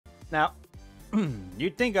Now,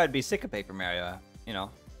 you'd think I'd be sick of Paper Mario, you know,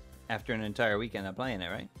 after an entire weekend of playing it,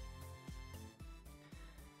 right?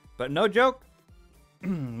 But no joke,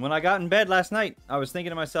 when I got in bed last night, I was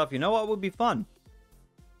thinking to myself, you know what would be fun?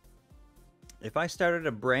 If I started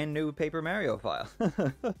a brand new Paper Mario file.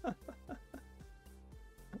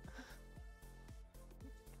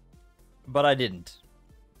 But I didn't.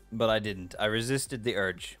 I resisted the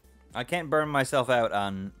urge. I can't burn myself out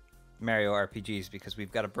on Mario RPGs because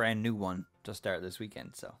we've got a brand new one to start this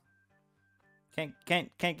weekend, so can't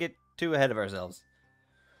get too ahead of ourselves.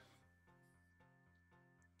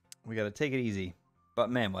 We gotta take it easy. But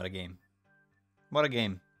man, what a game. What a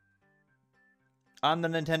game. On the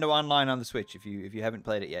Nintendo Online on the Switch, if you haven't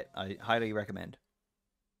played it yet, I highly recommend.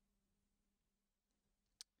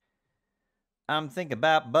 I'm thinking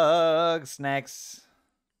about Bugsnax.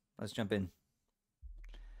 Let's jump in.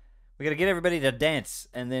 We gotta get everybody to dance,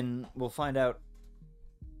 and then we'll find out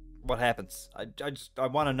what happens. I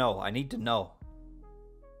want to know. I need to know.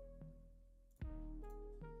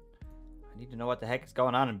 I need to know what the heck is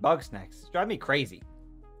going on in Bugsnax. It's driving me crazy.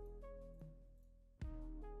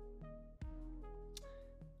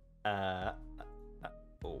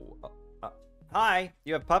 Hi,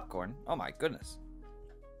 you have popcorn. Oh my goodness.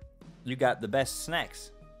 You got the best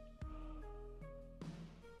snacks.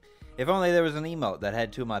 If only there was an emote that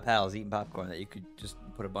had two of my pals eating popcorn that you could just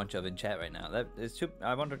put a bunch of in chat right now. That is too.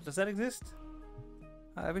 I wonder, does that exist?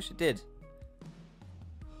 I wish it did.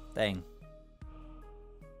 Dang.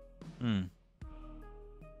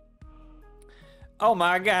 Oh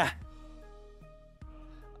my god.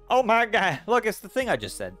 Oh my god. Look, it's the thing I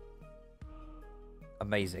just said.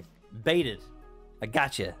 Amazing. Baited. I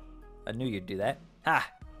gotcha. I knew you'd do that.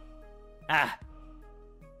 Ha. Ah.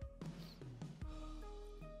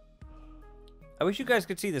 I wish you guys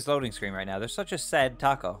could see this loading screen right now. There's such a sad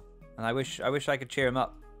taco, and I wish I could cheer him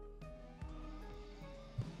up.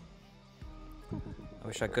 I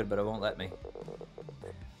wish I could, but it won't let me.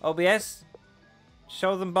 OBS,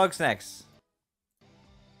 show them Bugsnax.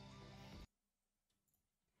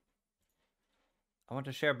 I want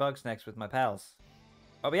to share Bugsnax with my pals.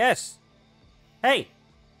 OBS, hey,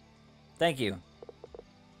 thank you.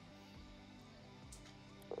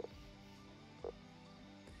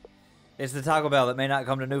 It's the Taco Bell that may not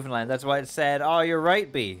come to Newfoundland. That's why it's sad. Oh, you're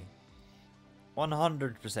right, B.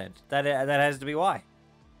 100%. That has to be why.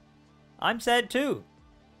 I'm sad too.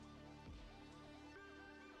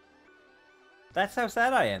 That's how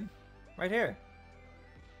sad I am. Right here.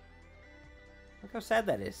 Look how sad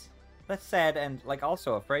that is. That's sad and, like,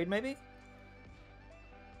 also afraid, maybe?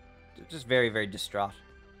 Just very, very distraught.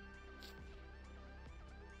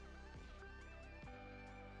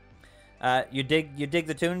 You dig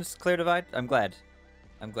the tunes, Clear Divide? I'm glad.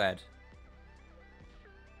 I'm glad.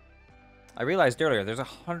 I realized earlier there's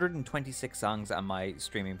 126 songs on my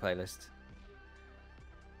streaming playlist.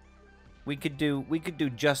 We could do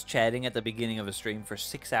just chatting at the beginning of a stream for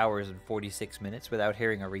 6 hours and 46 minutes without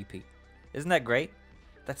hearing a repeat. Isn't that great?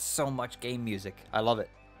 That's so much game music. I love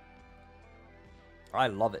it. I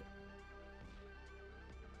love it.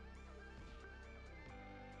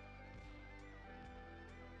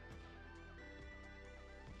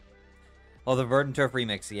 Oh, the Verdant Turf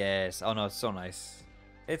remix, yes. Oh no, it's so nice.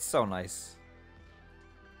 It's so nice.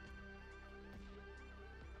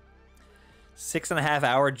 6.5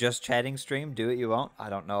 hour just chatting stream. Do it, you won't. I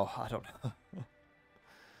don't know. I don't know.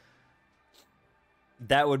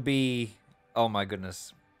 That would be. Oh my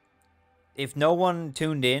goodness. If no one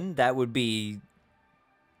tuned in, that would be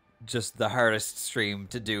just the hardest stream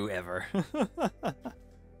to do ever.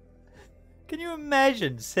 Can you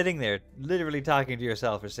imagine sitting there, literally talking to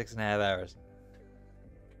yourself for 6.5 hours?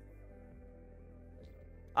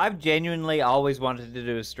 I've genuinely always wanted to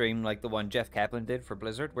do a stream like the one Jeff Kaplan did for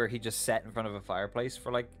Blizzard, where he just sat in front of a fireplace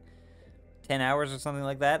for like 10 hours or something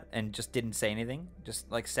like that, and just didn't say anything.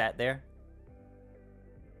 Just like sat there.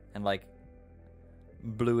 And like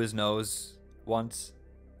blew his nose once,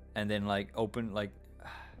 and then like opened, like,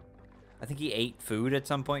 I think he ate food at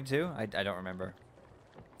some point too. I don't remember.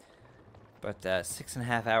 But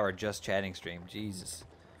 6.5 hour just chatting stream, Jesus.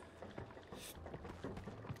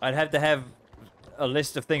 I'd have to have a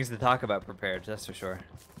list of things to talk about prepared, that's for sure.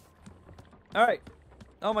 All right.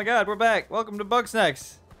 Oh my God, we're back. Welcome to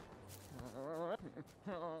Bugsnax.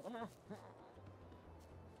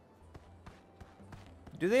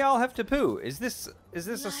 Do they all have to poo? Is this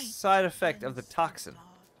a side effect of the toxin?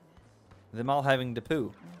 Them all having to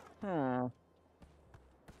poo. That's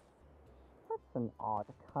an odd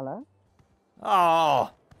color.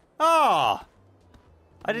 Oh! Oh!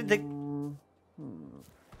 I didn't think...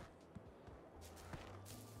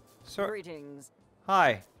 Greetings.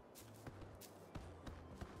 Hi.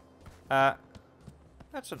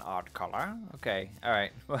 That's an odd color. Okay,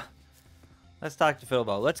 alright. Well, let's talk to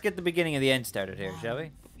Philbo. Let's get the beginning of the end started here, shall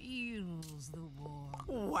we? Feels the war.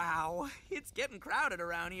 Wow, it's getting crowded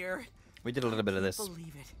around here. We did a little bit of this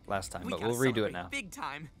Believe it. last time, We but gotta we'll redo it celebrate now. Big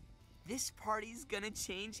time. This party's gonna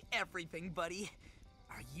change everything, buddy.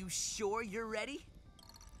 Are you sure you're ready?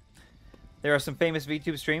 There are some famous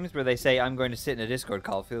VTube streams where they say, I'm going to sit in a Discord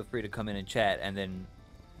call, feel free to come in and chat, and then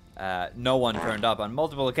no one turned up on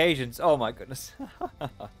multiple occasions. Oh my goodness.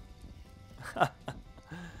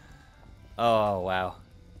 Oh, wow.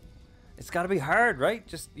 It's gotta be hard, right?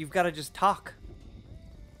 You've gotta just talk.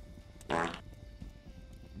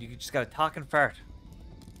 You just gotta talk and fart.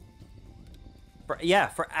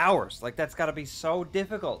 For hours. Like, that's gotta be so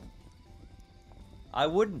difficult. I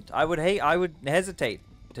would hesitate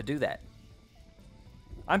to do that.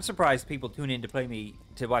 I'm surprised people tune in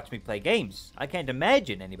to watch me play games. I can't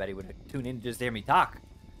imagine anybody would tune in to just hear me talk.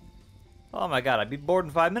 Oh my god, I'd be bored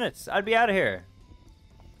in 5 minutes. I'd be out of here.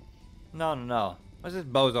 No. What's this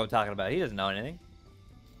bozo talking about? He doesn't know anything.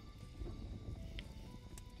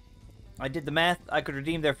 I did the math. I could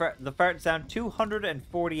redeem the fart sound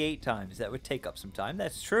 248 times. That would take up some time.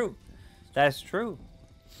 That's true. That's true.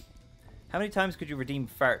 How many times could you redeem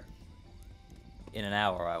fart in an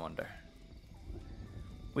hour, I wonder?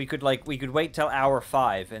 We could wait till hour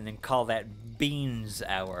 5 and then call that Beans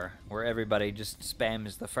Hour, where everybody just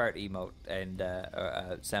spams the fart emote and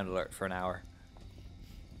sound alert for an hour.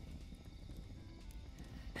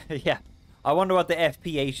 Yeah, I wonder what the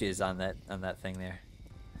FPH is on that thing there.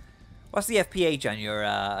 What's the FPH on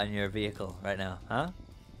your vehicle right now, huh?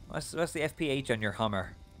 What's the FPH on your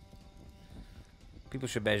Hummer? People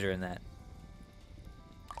should measure in that.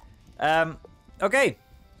 Okay,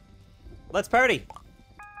 let's party.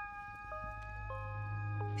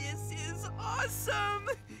 This is awesome!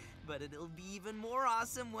 But it'll be even more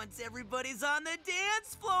awesome once everybody's on the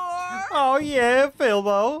dance floor! Oh yeah,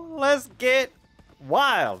 Philbo. Let's get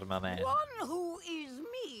wild, my man. One who is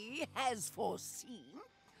me has foreseen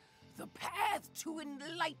the path to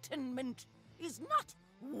enlightenment is not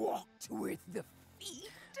walked with the feet.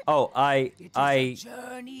 Oh, I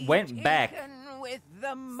went back with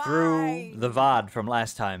the through mind. the VOD from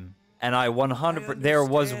last time, and there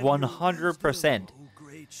was 100%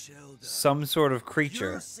 some sort of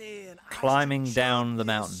creature climbing down the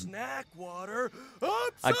mountain. Snack water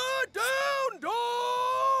upside down,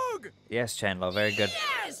 dog. Yes, Chandler, very good.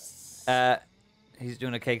 Yes! He's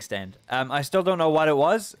doing a cake stand. I still don't know what it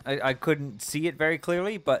was. I couldn't see it very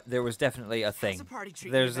clearly, but there was definitely a thing. How's the party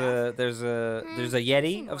treating There's you, a Beth? there's a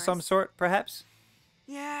Yeti of some sort, perhaps.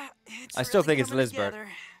 Yeah, it's I still really think it's coming Lisbert. together.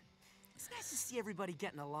 It's nice to see everybody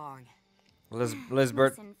getting along. Lisbert.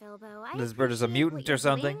 Listen, Philbo, I Lisbert is a appreciate mutant what or you're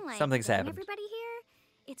something. doing, like Something's bringing happened. Everybody here,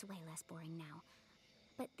 it's way less boring now.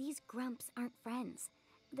 But these grumps aren't friends.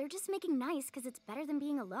 They're just making nice because it's better than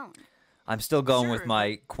being alone. I'm still going Sure, with my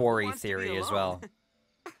who quarry wants to be theory as alone? well.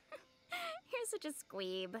 You're such a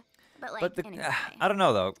squeeb. But like, But in a good way. I don't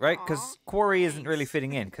know though, right? Because Aw, quarry isn't really thanks.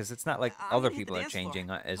 fitting in, because it's not like I'm other gonna hit the people are dance floor. changing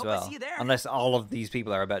as Hope I well. see you there. Unless all of these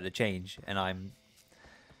people are about to change, and I'm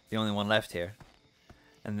the only one left here.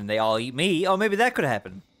 And then they all eat me. Oh, maybe that could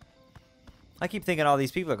happen. I keep thinking all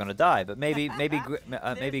these people are gonna die, but maybe There's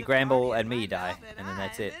a Gramble party and at me my die, house and then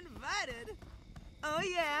that's it. I'm invited. Oh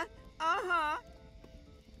yeah, uh-huh.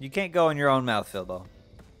 You can't go in your own mouth, Philbo.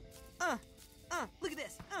 Look at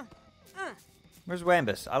this. Where's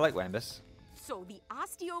Wambus? I like Wambus. So the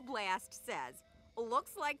osteoblast says,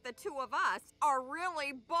 looks like the two of us are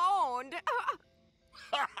really boned.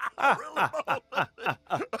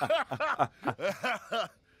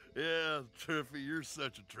 Yeah, Triffy, you're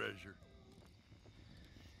such a treasure.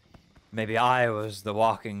 Maybe I was the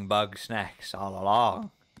walking Bugsnax all along.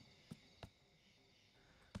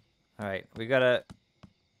 Alright, we gotta...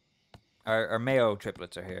 Our Mayo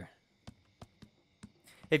triplets are here.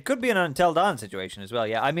 It could be an Until Dawn situation as well,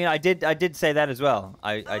 yeah. I mean, I did say that as well.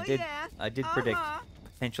 I did predict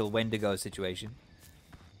potential Wendigo situation.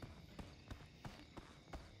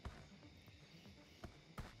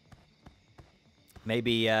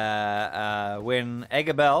 Maybe when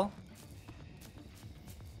Eggabell...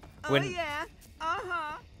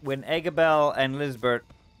 When Eggabell and Lisbert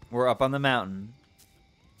were up on the mountain...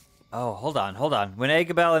 Oh, hold on. When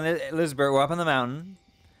Eggabell and Lisbert were up on the mountain,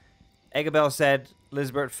 Eggabell said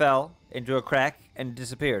Lisbert fell into a crack and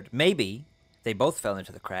disappeared. Maybe they both fell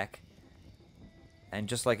into the crack, and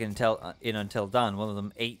just like in Until Dawn, one of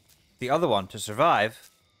them ate the other one to survive.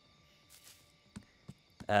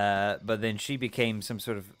 But then she became some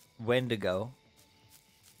sort of Wendigo.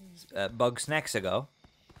 Bugsnax ago.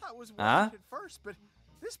 I was worried at first, but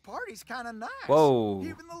this This party's kind of nice. Whoa.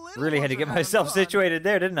 Even the little Really had ones to are get having myself fun. situated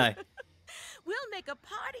there, didn't I? We'll make a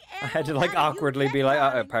party I had to animal like out of you awkwardly yet, be like,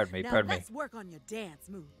 darling. pardon me, Now pardon me. let's work on your dance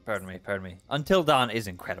moves. Pardon me, pardon me. Until Dawn is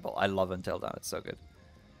incredible. I love Until Dawn. It's so good.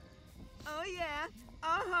 Oh, yeah.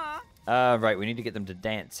 Uh-huh. Right, we need to get them to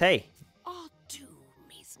dance. Hey. Our doom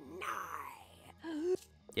is nigh.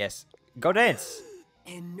 Yes. Go dance.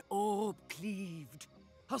 An orb cleaved,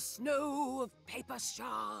 a snow of paper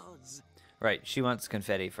shards. Right, she wants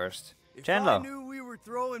confetti first. If I Chandler. knew we were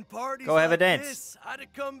throwing parties Go have a like dance. this, I'd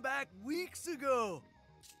have come back weeks ago.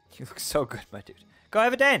 You look so good, my dude. Go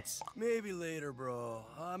have a dance. Maybe later, bro.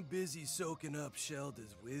 I'm busy soaking up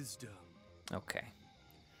Shelda's wisdom. Okay.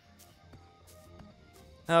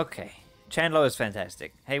 Okay. Chandler is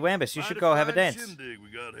fantastic. Hey, Wambus, you should go have a dance. Shindig we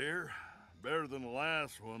got here. Better than the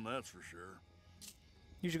last one, that's for sure.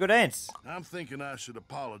 You should go dance. I'm thinking I should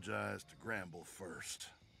apologize to Gramble first.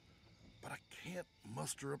 But I can't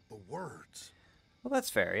muster up the words. Well,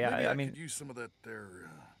 that's fair. Yeah, Maybe I mean, could use some of that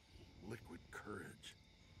there liquid courage.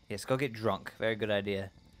 yes, go get drunk. Very good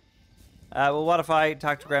idea. Well, what if I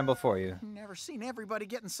talk to Gramble for you? Never seen everybody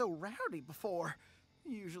getting so rowdy before.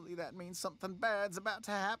 Usually that means something bad's about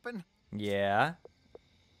to happen. Yeah.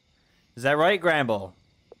 Is that right, Gramble?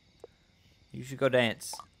 You should go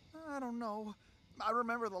dance. I don't know. I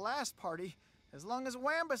remember the last party. As long as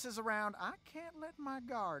Wambus is around, I can't let my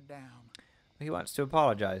guard down. He wants to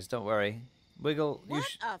apologize. Don't worry. Wiggle, What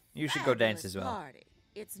a you should go dance fabulous as well. Party.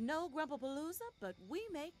 It's no Grumpapalooza, but we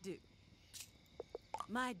make do.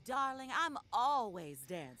 My darling, I'm always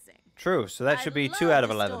dancing. True, so that should be 2 out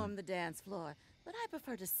of 11. I storm the dance floor, but I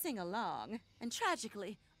prefer to sing along. And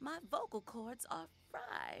tragically, my vocal cords are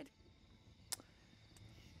fried.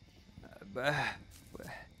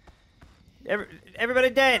 Everybody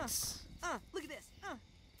dance! Look at this.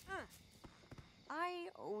 I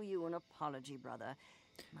owe you an apology, brother.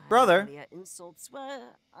 My Brother? earlier insults were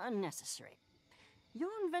unnecessary. Your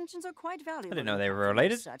inventions are quite valuable. I didn't know in they were capturing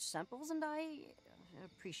related. Such samples, and I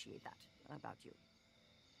appreciate that about you.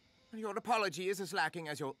 Your apology is as lacking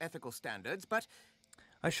as your ethical standards, but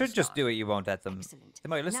I should just do what you want at them. Excellent. They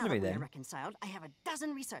might listen now to me that we're then. reconciled, I have a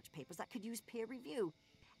dozen research papers that could use peer review.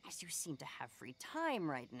 As you seem to have free time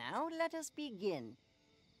right now, let us begin.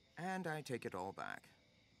 And I take it all back.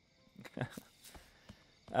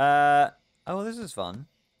 Oh, this is fun.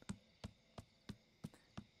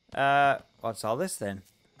 What's all this then?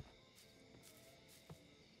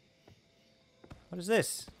 What is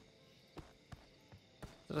this?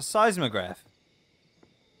 Is it a seismograph?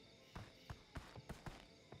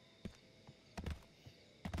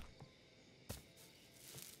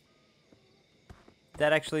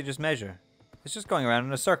 That actually just measure? It's just going around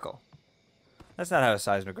in a circle. That's not how a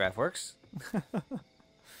seismograph works.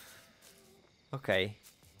 Okay.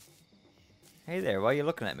 Hey there, why are you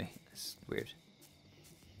looking at me? It's weird.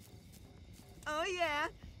 Oh, yeah.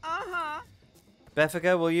 Uh-huh.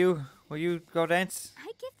 Beffica, will you go dance?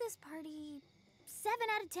 I give this party 7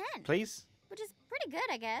 out of 10. Please? Which is pretty good,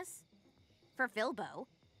 I guess. For Philbo.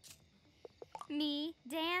 Me,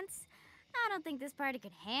 dance? I don't think this party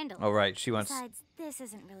could handle it. Oh, right, she wants... Besides, this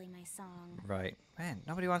isn't really my song. Right. Man,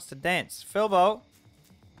 nobody wants to dance. Philbo!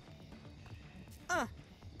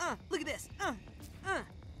 Look at this.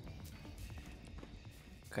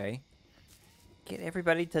 Okay. Get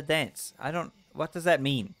everybody to dance. I don't... What does that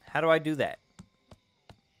mean? How do I do that?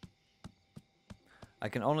 I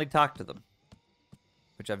can only talk to them.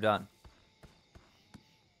 Which I've done.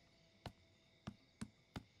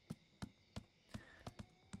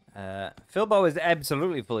 Philbo is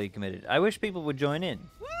absolutely fully committed. I wish people would join in.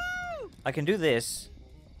 Woo! I can do this.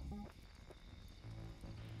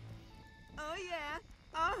 Oh, yeah.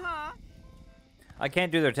 Uh-huh. I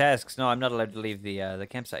can't do their tasks. No, I'm not allowed to leave the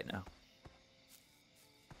campsite now.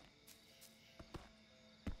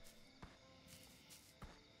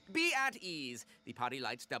 Be at ease. The party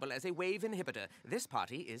lights double as a wave inhibitor. This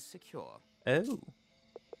party is secure. Oh.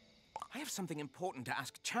 I have something important to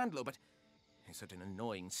ask Chandler, but a certain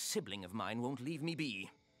annoying sibling of mine won't leave me be.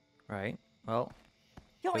 Right. Well,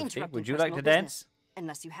 You're Fifty, interrupting would you like personal to business. dance?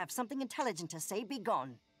 Unless you have something intelligent to say, be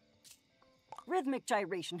gone. Rhythmic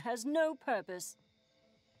gyration has no purpose.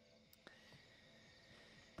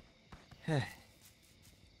 Does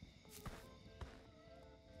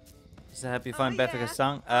that help you find yeah. Beffica's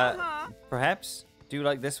song? Uh-huh. Perhaps? Do you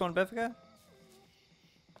like this one, Beffica?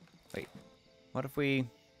 Wait. What if we...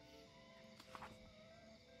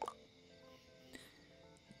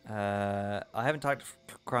 I haven't talked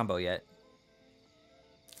to Crombo yet.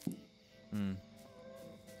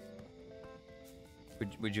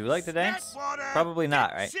 Would you like to dance? Snack water! Probably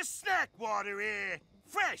not, right? It's just snack water here.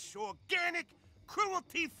 Fresh, organic,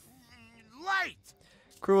 cruelty light.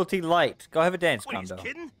 Cruelty light. Go have a dance, What, he's Condo.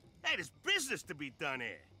 kidding? Hey, there's business to be done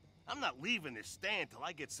here. I'm not leaving this stand till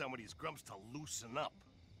I get some of these grumps to loosen up.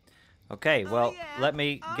 Okay, well, let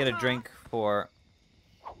me get a drink for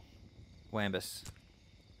Wambus.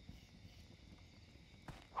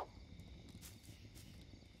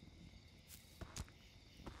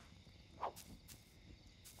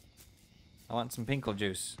 I want some pinkle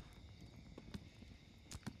juice.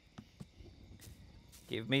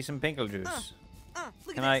 Give me some pinkle juice.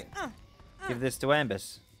 Can I give this to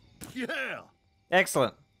Wambus? Yeah.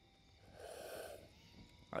 Excellent.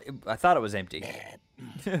 I thought it was empty,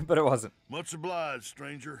 but it wasn't. Much obliged,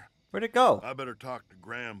 stranger. Where'd it go? I better talk to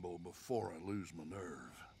Gramble before I lose my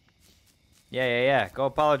nerve. Yeah. Go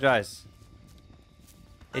apologize.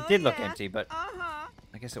 It did look empty, but I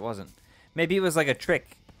guess it wasn't. Maybe it was like a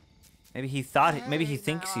trick. Maybe he thought. Maybe he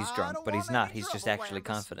thinks he's drunk, but he's not. He's just actually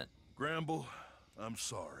confident. Gramble, I'm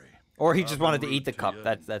sorry. Or he just I've wanted been to eat the rude cup.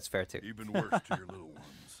 you, That's fair too. Even worse to your little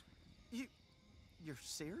ones. You're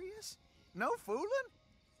serious? No fooling?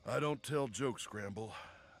 I don't tell jokes, Gramble.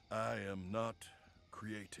 I am not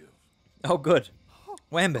creative. Oh, good.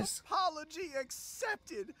 Wambus. Apology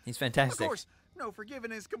accepted. He's fantastic. Of course, no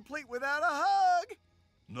forgiving is complete without a hug.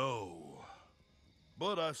 No.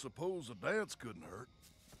 But I suppose a dance couldn't hurt.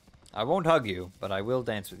 I won't hug you, but I will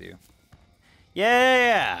dance with you.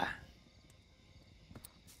 Yeah!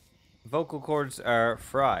 Vocal cords are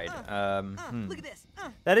fried. Look at this.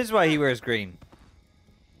 That is why he wears green.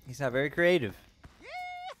 He's not very creative.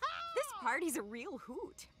 This party's a real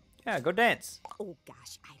hoot. Yeah, go dance. Oh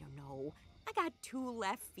gosh, I don't know. I got 2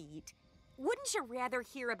 left feet. Wouldn't you rather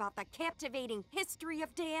hear about the captivating history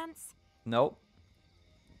of dance? Nope.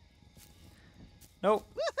 Nope.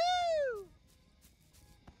 Woohoo!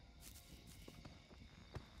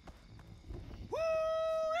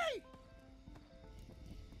 Woo-wee!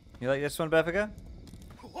 You like this one, Beffica?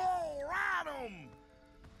 All right, 'em.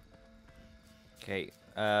 Okay,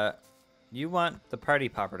 you want the party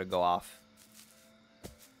popper to go off.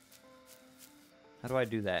 How do I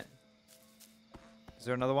do that? Is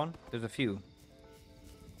there another one? There's a few.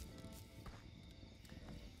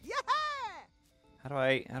 Yeah! How do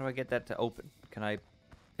I get that to open? Can I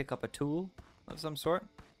pick up a tool of some sort?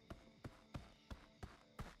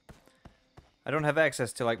 I don't have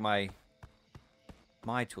access to like my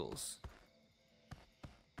tools.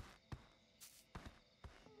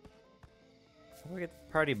 How do I get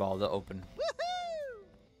the party ball to open? Woohoo!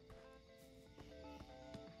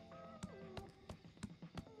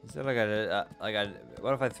 Is there like a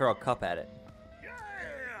what if I throw a cup at it? Yeah.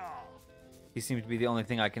 He seems to be the only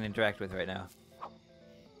thing I can interact with right now.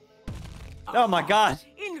 Oh my god!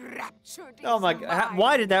 Enraptured Oh is my the god! mind.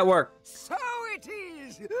 Why did that work? So it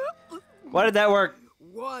is. Why did that work?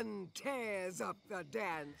 One tears up the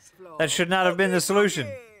dance floor. That should not have been the solution.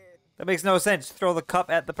 That makes no sense. Throw the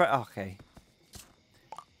cup at the okay.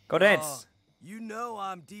 Go dance. You know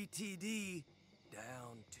I'm DTD,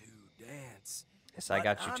 down to dance. Yes, I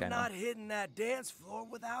got you, I'm Channel. not hitting that dance floor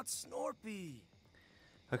without Snorpy.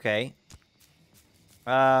 Okay.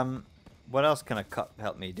 What else can a cup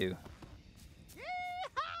help me do?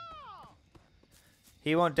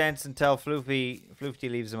 He won't dance until Floofty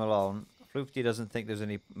leaves him alone. Floofty doesn't think there's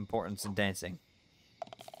any importance in dancing.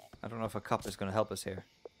 I don't know if a cup is going to help us here.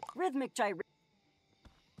 Rhythmic gyration.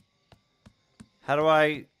 How do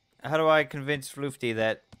I convince Floofty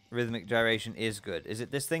that rhythmic gyration is good? Is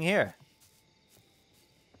it this thing here?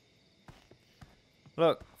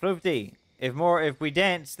 Look, Floofty, if we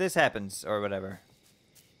dance, this happens or whatever.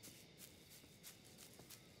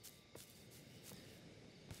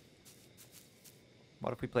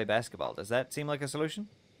 What if we play basketball? Does that seem like a solution?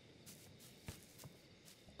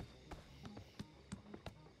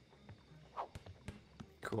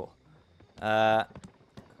 Cool.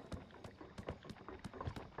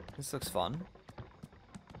 This looks fun.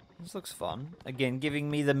 This looks fun. Again, giving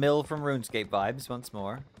me the mill from RuneScape vibes once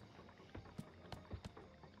more.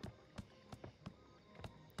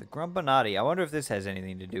 The Grumpinati. I wonder if this has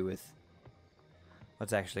anything to do with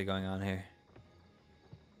what's actually going on here.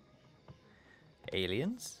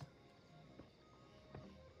 Aliens?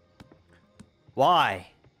 Why?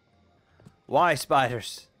 Why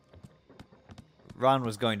spiders? Ron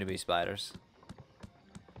was going to be spiders.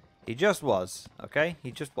 He just was, okay?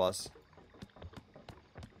 He just was.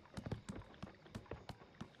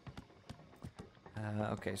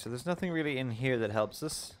 Okay, so there's nothing really in here that helps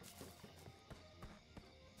us.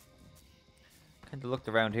 Kind of looked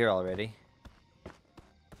around here already.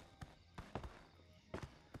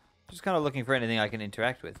 Just kind of looking for anything I can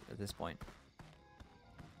interact with at this point.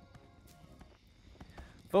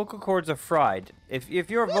 Vocal cords are fried. If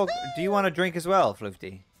you're a vocal, do you want to drink as well,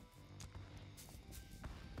 Floofty?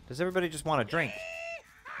 Does everybody just want to drink?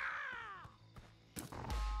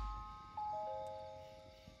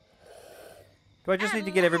 Do I just need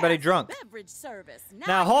to get everybody drunk? Beverage service.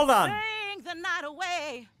 Now hold on. Sing the night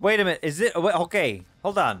away. Wait a minute. Is it okay?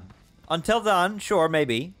 Hold on. Until dawn, sure,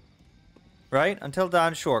 maybe. Right? Until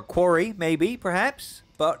dawn, sure. Quarry, maybe, perhaps.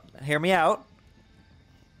 But hear me out.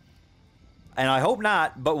 And I hope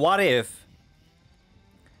not. But what if?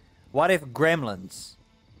 What if gremlins?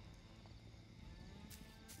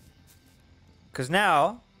 Because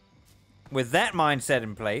now, with that mindset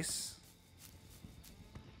in place,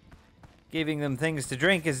 giving them things to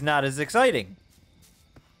drink is not as exciting.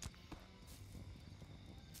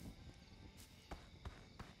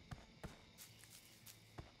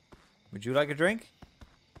 Would you like a drink?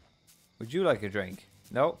 Would you like a drink?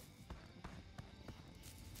 No.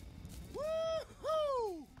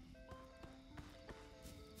 Woo-hoo!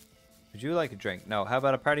 Would you like a drink? No. How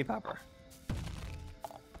about a party popper?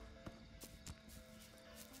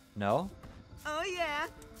 No? Oh, yeah.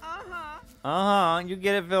 Uh-huh. Uh-huh. You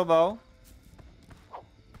get it, Bilbo.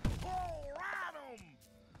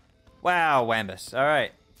 Wow, Wambus. All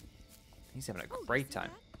right. He's having a great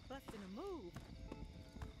time.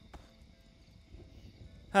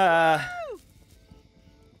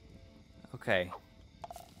 Okay.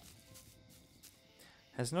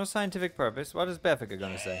 Has no scientific purpose. What is Beffica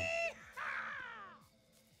gonna say?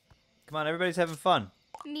 Come on, everybody's having fun.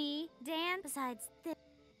 Me, Dan, besides this.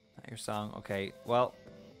 Not your song. Okay, well,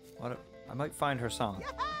 I might find her song.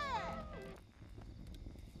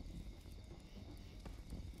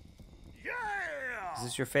 Yeah! Is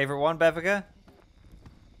this your favorite one, Beffica?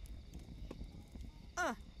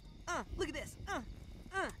 Look at this.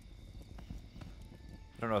 I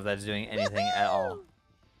don't know if that's doing anything at all.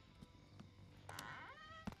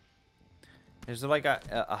 Is there like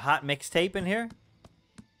a hot mixtape in here?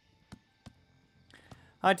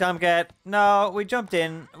 Hi, Tomcat. No, we jumped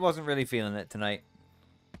in. Wasn't really feeling it tonight.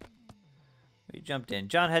 We jumped in.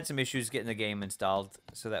 John had some issues getting the game installed,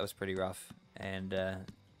 so that was pretty rough. And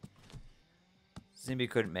Zimby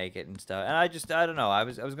couldn't make it and stuff. And I don't know. I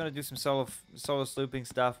was gonna do some solo slooping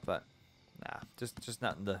stuff, but nah, just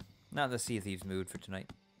not in the Sea of Thieves mood for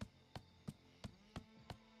tonight.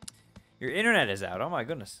 Your internet is out. Oh my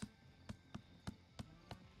goodness.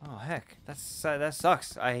 Oh heck, that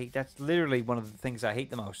sucks. That's literally one of the things I hate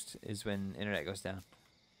the most is when internet goes down.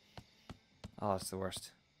 Oh, it's the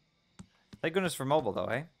worst. Thank goodness for mobile though,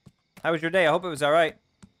 eh? How was your day? I hope it was all right.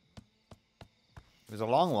 It was a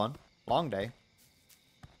long one, long day.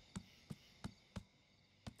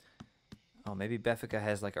 Oh, maybe Beffica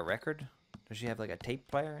has like a record. Does she have like a tape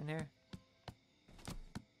player in here?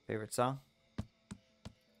 Favorite song?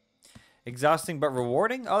 Exhausting but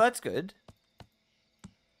rewarding? Oh, that's good.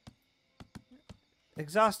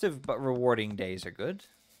 Exhaustive but rewarding days are good.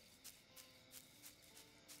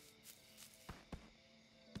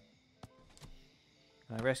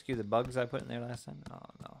 Can I rescue the bugs I put in there last time? Oh,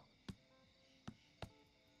 no.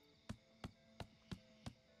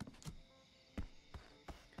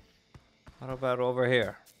 What about over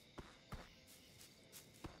here?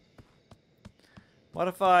 What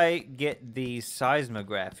if I get the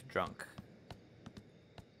seismograph drunk?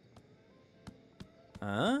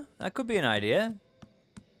 Huh? That could be an idea.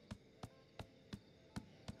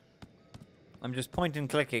 I'm just point and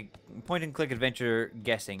click adventure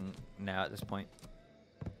guessing now at this point.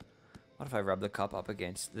 What if I rub the cup up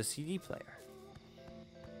against the CD player?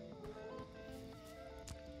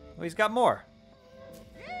 Oh, he's got more.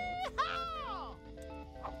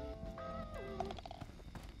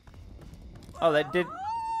 Oh, that did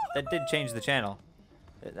change the channel.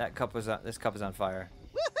 That cup was this cup is on fire.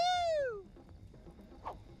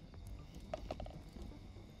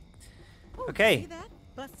 Okay.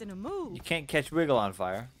 Busting a move. You can't catch Wiggle on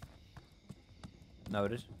fire.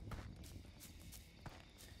 Noted.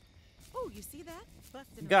 Oh, you see that?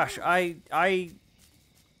 Busting Gosh, a move.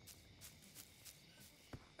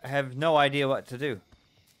 I have no idea what to do.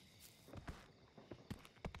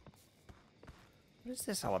 What is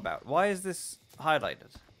this all about? Why is this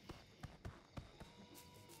highlighted?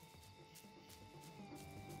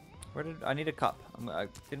 Where did I need a cup? I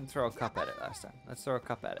didn't throw a cup at it last time. Let's throw a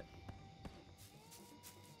cup at it.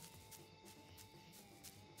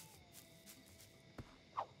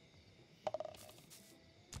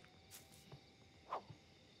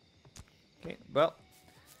 Okay, well,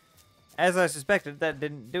 as I suspected, that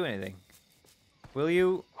didn't do anything. Will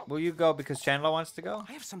you go because Chandler wants to go?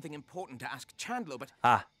 I have something important to ask Chandler, but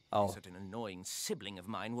oh. such an annoying sibling of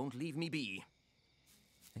mine won't leave me be.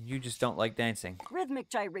 And you just don't like dancing. Rhythmic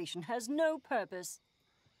gyration has no purpose.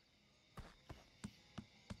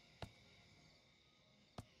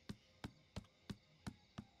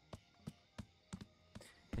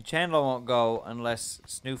 And Chandler won't go unless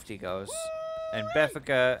Snoofty goes. And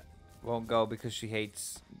Beffica won't go because she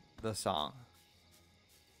hates the song.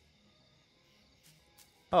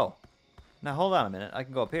 Oh. Now hold on a minute. I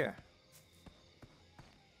can go up here.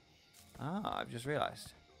 Ah, I've just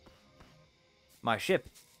realized. My ship.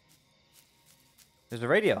 There's a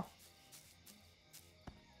radio.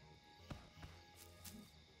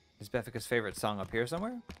 Is Beffica's favorite song up here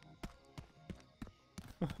somewhere?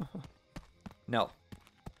 No.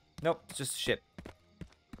 Nope, it's just a ship.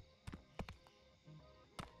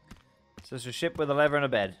 It's just a ship with a lever and a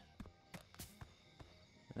bed.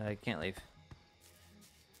 I can't leave.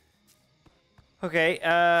 Okay,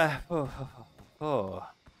 oh.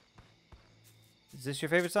 Is this your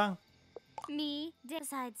favorite song? Me?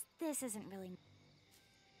 Besides, this isn't really...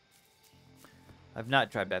 I've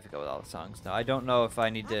not tried Beffica with all the songs. No, I don't know if I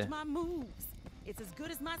need Watch to my moves. It's as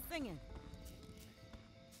good as my singing.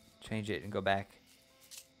 change it and go back.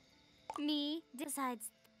 Me? Besides...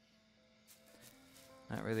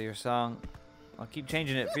 Not really your song. I'll keep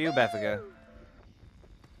changing it for you, Beffica.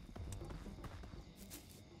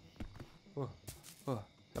 Whoa, whoa. How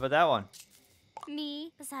about that one?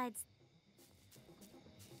 Me? Besides...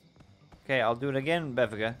 Okay, I'll do it again,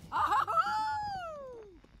 Beffica.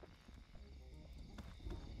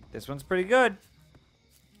 This one's pretty good.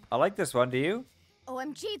 I like this one, do you?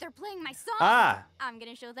 OMG, they're playing my song! Ah! I'm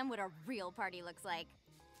gonna show them what a real party looks like.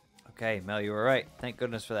 Okay, Mel, you were right. Thank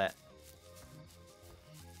goodness for that.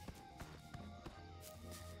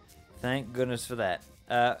 Thank goodness for that.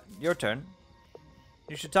 Your turn.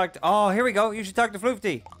 You should talk to... Oh, here we go. You should talk to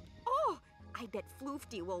Floofty. Oh, I bet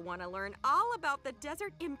Floofty will want to learn all about the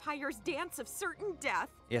Desert Empire's dance of certain death.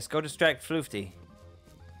 Yes, go distract Floofty.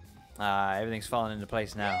 Everything's falling into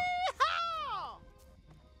place now.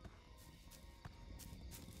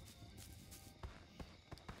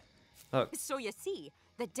 Look. So you see,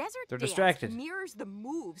 the desert They're dance distracted. mirrors the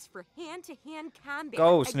moves for hand-to-hand combat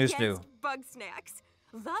Go, against Snoo-Snoo. Bugsnax.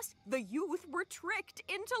 Thus, the youth were tricked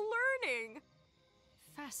into learning.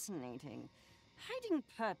 Fascinating. Hiding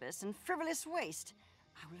purpose and frivolous waste.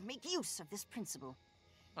 I will make use of this principle.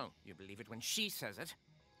 Oh, you believe it when she says it?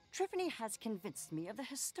 Triffany has convinced me of the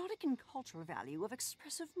historic and cultural value of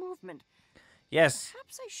expressive movement. Yes.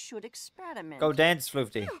 Perhaps I should experiment. Go dance,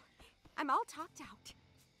 Floofty. I'm all talked out.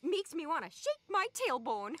 Makes me want to shake my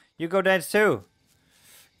tailbone. You go dance too.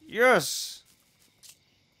 Yes.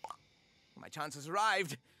 My chance has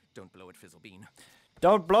arrived. Don't blow it, Fizzlebean.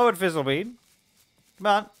 Don't blow it, Fizzlebean. Come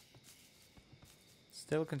on.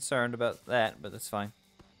 Still concerned about that, but that's fine.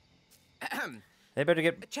 They better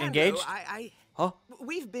get Chandler, engaged. Huh?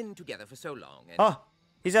 We've been together for so long. And Oh,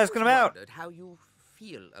 he's asking him I out. wondered how you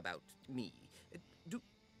feel about me. Do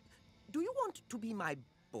you want to be my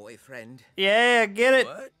boyfriend? Yeah, get it.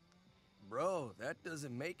 What? Bro, that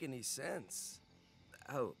doesn't make any sense.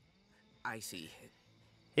 Oh, I see.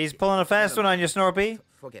 He's pulling a fast one on you, Snorpy.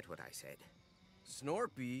 Forget what I said.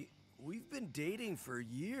 Snorpy, we've been dating for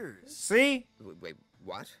years. See? Wait,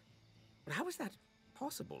 what? How is that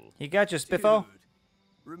possible? He got you, Spiffo. Dude,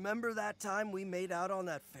 remember that time we made out on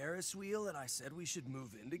that Ferris wheel and I said we should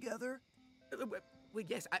move in together? Well,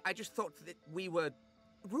 yes, I just thought that we were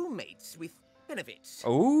roommates with benefits.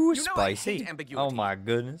 Ooh, You know I hate spicy. ambiguity. Oh my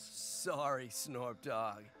goodness. Sorry, Snorp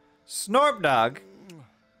Dog. Snorp Dog.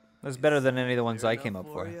 That's better than any of the ones I came up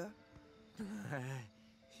for.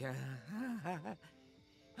 Yeah.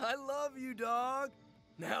 I love you, dog.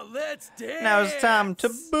 Now let's dance. Now it's time to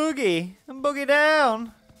boogie. Boogie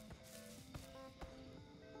down.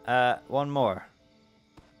 One more.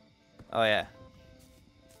 Oh, yeah.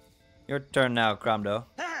 Your turn now, Cromdo.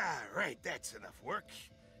 Ah, right, that's enough work.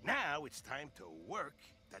 Now it's time to work.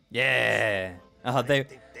 Yeah. Oh,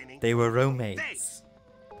 they were roommates.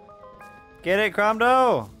 Get it,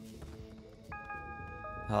 Cromdo?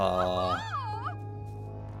 Oh.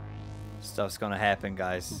 Stuff's gonna happen,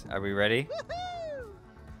 guys. Are we ready?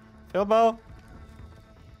 Philbo?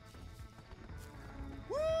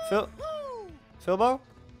 Philbo?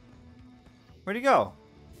 Where'd he go?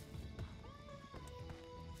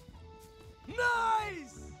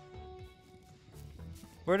 Nice!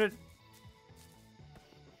 Where did...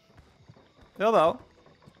 Philbo?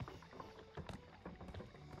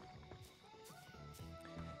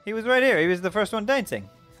 He was right here. He was the first one dancing.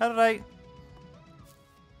 How did I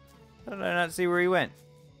not see where he went?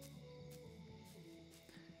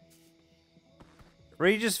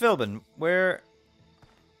 Regis Philbin, where...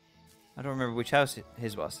 I don't remember which house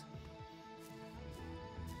his was.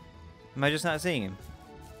 Am I just not seeing him?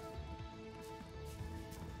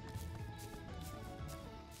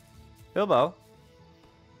 Bilbo?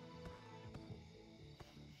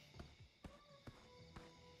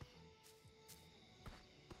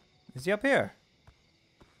 Is he up here?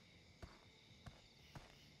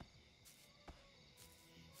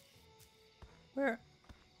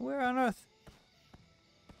 Where on earth?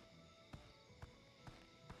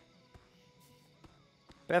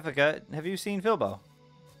 Beffica, have you seen Bilbo?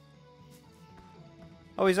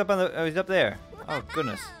 Oh, he's up on the. Oh, he's up there. Oh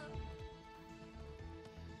goodness.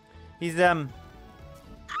 He's Ah!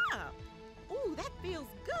 Ooh, that feels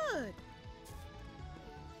good.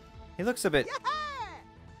 He looks a bit.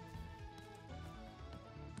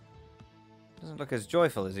 Doesn't look as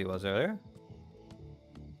joyful as he was earlier.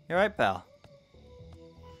 You alright, pal?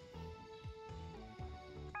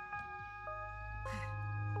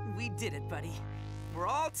 We did it, buddy. We're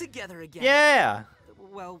all together again. Yeah!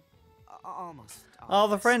 Well, almost. All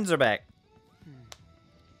the friends are back.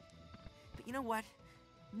 But you know what?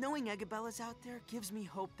 Knowing Egabella's out there gives me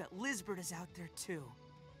hope that Lizbert is out there too.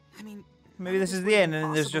 I mean, Maybe this is the end and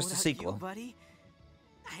then there's just a sequel. You, buddy.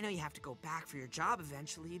 I know you have to go back for your job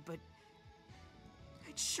eventually, but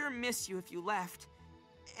I'd sure miss you if you left.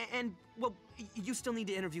 And, well, you still need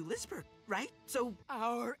to interview Lizbert, right? So...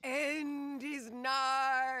 Our end is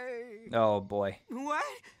nigh. Oh, boy. What?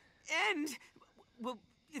 End? Well,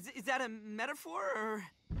 is that a metaphor, or...?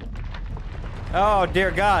 Oh,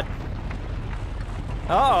 dear God.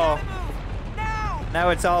 Uh-oh. Now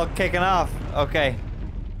it's all kicking off. Okay.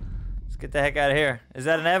 Let's get the heck out of here. Is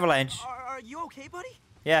that an avalanche? Are you okay, buddy?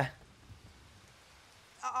 Yeah.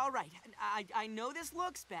 All right. I know this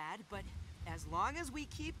looks bad, but as long as we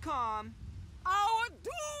keep calm... Our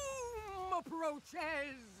doom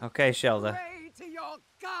approaches. Okay, Shelda. Pray to your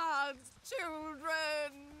gods,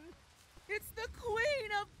 children. It's the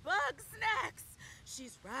Queen of Bugsnax.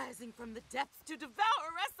 She's rising from the depths to devour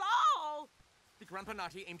us all. The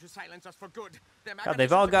Grumpinati aim to silence us for good. God,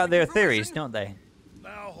 they've all got their theories, don't they?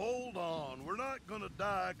 Now hold on. We're not gonna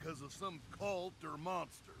die because of some cult or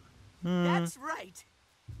monster. That's right.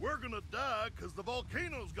 We're gonna die because the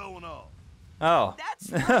volcano's going off. Oh.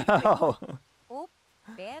 That's right. Oh. Oh,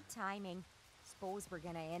 bad timing. Suppose we're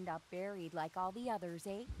gonna end up buried like all the others,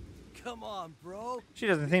 eh? Come on, bro. She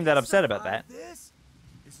doesn't seem that upset about that. This?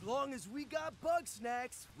 As long as we got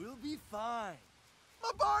Bugsnax, we'll be fine.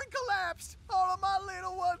 My barn collapsed. All of my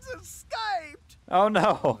little ones escaped. Oh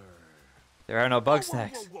no. There are no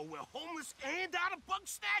Bugsnax. Whoa, we're homeless and out of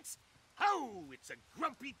Bugsnax? Oh, it's a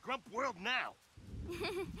grumpy grump world now.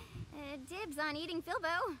 Dibs on eating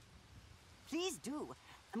Filbo. Please do.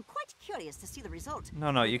 I'm quite curious to see the result.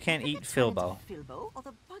 No, you can't eat Filbo. Filbo or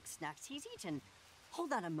the Bugsnax he's eaten.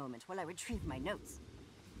 Hold on a moment while I retrieve my notes.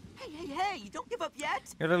 Hey, don't give up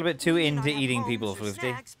yet. You're a little bit too We may into not have eating homes people, or Floofty.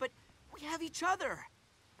 snacks, but we have each other.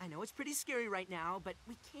 I know it's pretty scary right now, but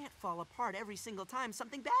we can't fall apart every single time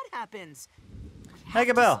something bad happens. We have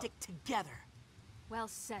to Eggabell. stick together. Well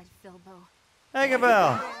said, Filbo.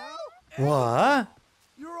 Eggabell. What?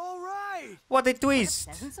 You're all right. What a twist.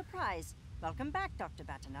 Pleasant surprise. Welcome back, Dr.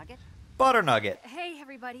 Batternugget. Butter nugget. Hey,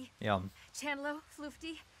 everybody. Yum. Chandlo,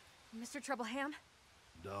 Floofty, Mr. Troubleham.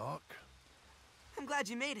 Doc? I'm glad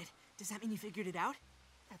you made it. Does that mean you figured it out?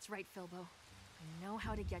 That's right, Filbo. I know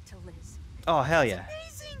how to get to Liz. Oh, hell yeah.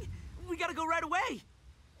 Amazing! We gotta go right away.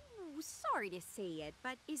 Ooh, sorry to say it,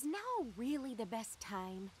 but is now really the best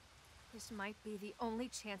time? This might be the only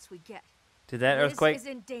chance we get. Did that Liz earthquake is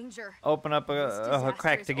in danger. open up This a disaster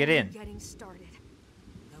crack is to get only in? Getting started.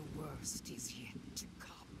 The worst is yet to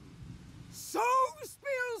come. So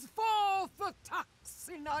spills forth the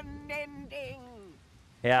toxin unending.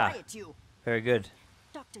 Yeah. Quiet, you. Very good.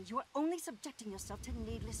 Doctor, you are only subjecting yourself to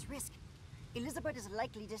needless risk. Elizabeth is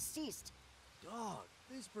likely deceased. Dog,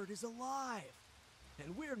 Lizbert is alive.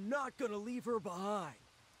 And we're not gonna leave her behind.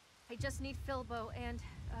 I just need Filbo and,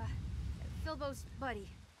 Filbo's buddy.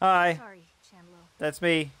 Hi. Sorry, Chandlo. That's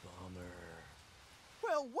me.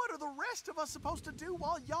 Well, what are the rest of us supposed to do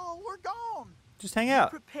while y'all were gone? Just hang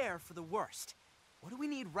out. Prepare for the worst. What do we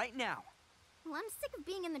need right now? Well, I'm sick of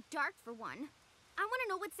being in the dark for one. I want to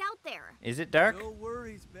know what's out there. Is it dark? No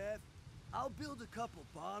worries, Beth. I'll build a couple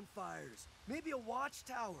bonfires, maybe a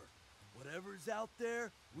watchtower. Whatever's out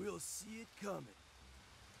there, we'll see it coming.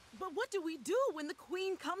 But what do we do when the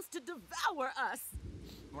Queen comes to devour us?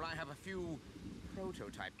 Well, I have a few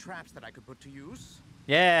prototype traps that I could put to use.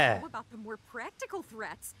 Yeah. What about the more practical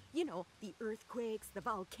threats? You know, the earthquakes, the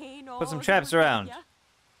volcanoes. Put some traps around.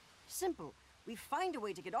 Simple. We find a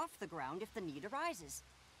way to get off the ground if the need arises.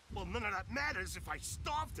 Well, none of that matters if I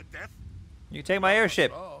starve to death. You can take my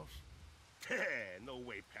airship. No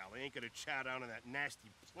way, pal. I ain't gonna chow down on that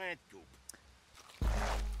nasty plant goop.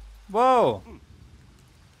 Whoa.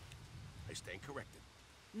 I stand corrected.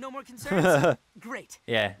 No more concerns? Great.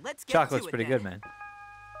 Yeah. Let's get Chocolate's to it pretty then. good, man.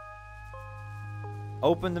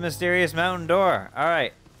 Open the mysterious mountain door. All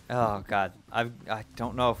right. Oh God, I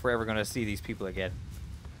don't know if we're ever gonna see these people again.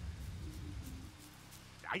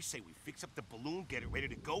 I say we fix up the balloon, get it ready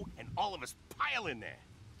to go, and all of us pile in there.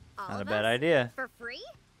 All Not a of bad us? idea. For free?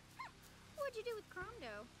 What'd you do with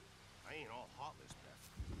Cromdo? I ain't all heartless, Beth.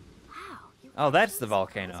 Wow. Oh, that's the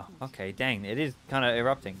volcano. Okay, dang, it is kind of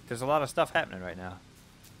erupting. There's a lot of stuff happening right now.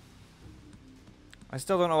 I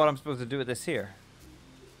still don't know what I'm supposed to do with this here.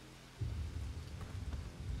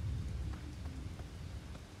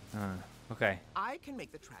 Okay. I can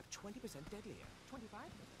make the trap 20% deadlier. 25%.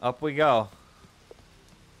 Up we go.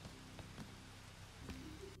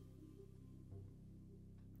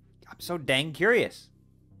 I'm so dang curious.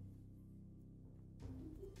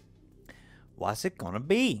 What's it gonna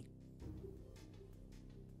be?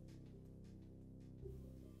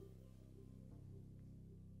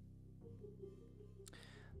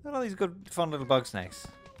 Look at all these good, fun little Bugsnax.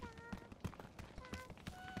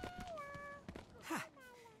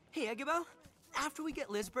 Hey, Eggabell, after we get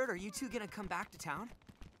Lizbert, are you two gonna come back to town?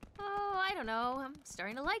 Oh, I don't know. I'm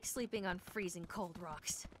starting to like sleeping on freezing cold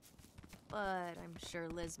rocks. But I'm sure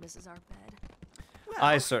Liz misses our bed. Well,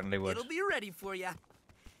 I certainly would. It'll be ready for you.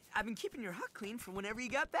 I've been keeping your hut clean for whenever you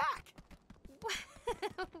got back.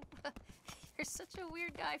 You're such a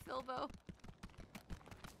weird guy, Philbo.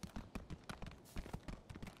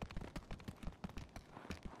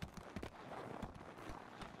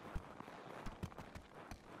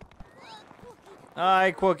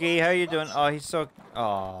 Hi, Quookie. How you doing? Oh, he's so...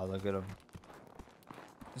 Oh, look at him.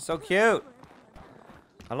 He's so cute.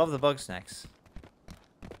 I love the Bugsnax.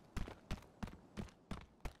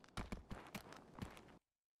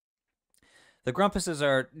 The Grumpuses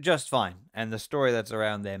are just fine, and the story that's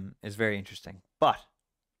around them is very interesting. But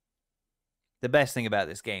the best thing about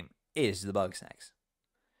this game is the Bugsnax.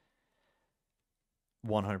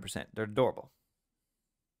 100%. They're adorable.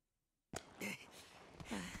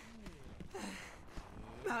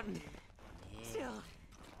 Mountain. Still.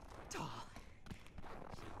 Tall.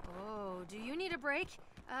 Oh, do you need a break?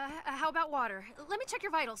 How about water? Let me check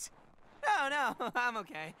your vitals. No, I'm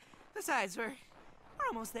okay. Besides, we're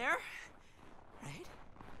almost there. Right?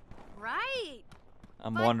 Right.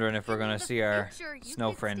 I'm But wondering if we're in going to the see our future, you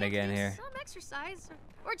snow could friend still again do here. Some exercise,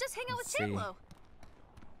 or just hang out Let's with see. Chandlo.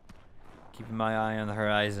 Keeping my eye on the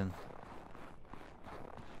horizon.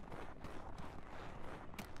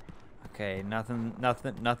 Okay, nothing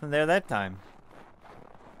there that time.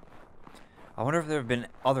 I wonder if there have been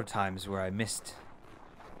other times where I missed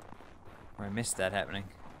that happening.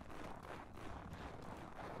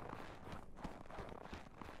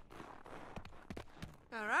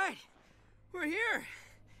 All right. We're here.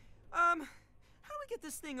 How do we get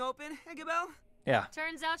this thing open, Eggabell? Yeah.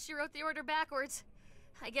 Turns out she wrote the order backwards.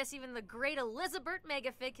 I guess even the great Elizabeth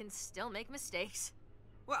Megafig can still make mistakes.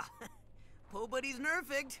 Well, Po Buddy's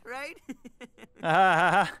nerfed, right?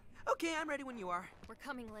 Okay, I'm ready when you are. We're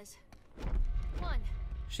coming, Liz. 1,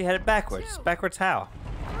 She had it backwards. 2, Backwards how?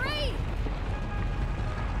 3.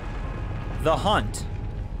 The hunt.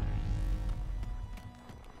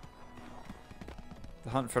 The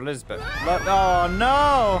hunt for Lisbeth. Oh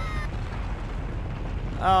no!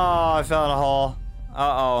 Oh, I fell in a hole.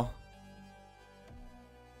 Uh-oh.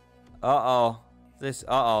 Uh-oh.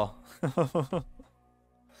 Uh-oh.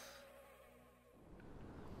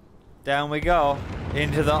 Down we go.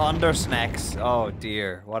 Into the undersnacks. Oh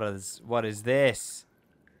dear. What is this?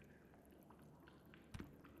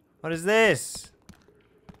 What is this?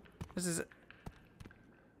 This is...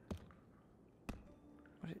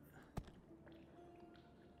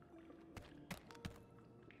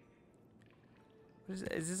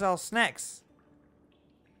 Is this all snacks?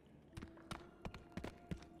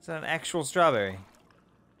 Is that an actual strawberry?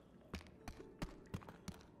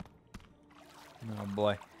 Oh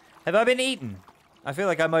boy. Have I been eaten? I feel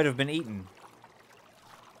like I might have been eaten.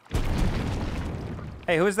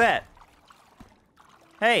 Hey, who is that?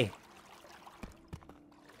 Hey!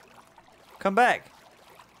 Come back!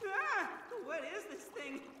 Ah, what is this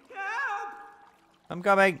thing? Help! I'm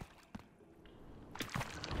coming!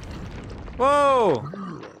 Whoa!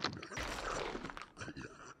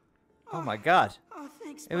 Oh my god. Oh,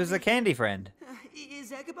 thanks, It was the buddy. candy friend.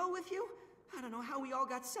 Is Eggabell with you? I don't know how we all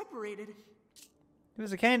got separated. It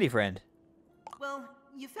was a candy friend. Well,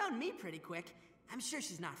 you found me pretty quick. I'm sure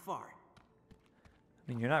she's not far.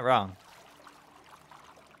 I mean, you're not wrong.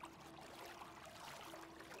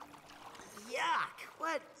 Yuck!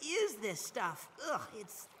 What is this stuff? Ugh,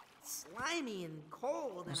 it's slimy and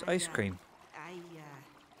cold. It's and ice cream. I kind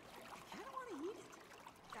of want to eat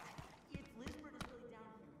it. If Lisbeth is really down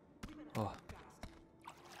here, we better Oh.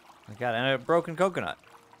 My God, and a broken coconut.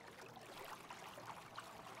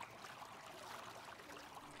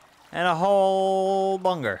 And a whole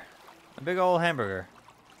bunger. A big old hamburger.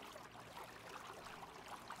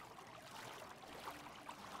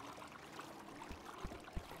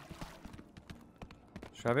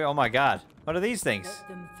 Strawberry? Oh my God. What are these things? Let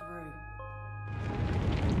them through.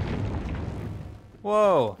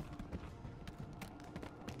 Whoa.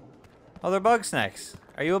 Oh, they're Bugsnax.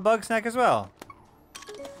 Are you a Bugsnax as well?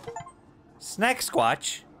 Snack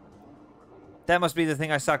Squatch? That must be the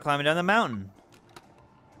thing I saw climbing down the mountain.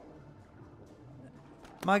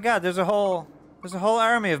 My God, there's a whole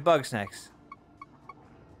army of Bugsnax.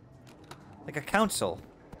 Like a council.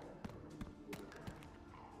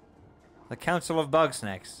 The Council of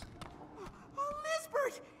Bugsnax. Oh,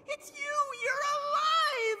 Lisbeth! It's you! You're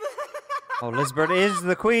alive! Oh, Lisbeth is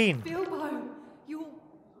the queen. Bilbo, you're...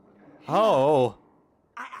 Oh.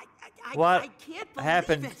 What I can't believe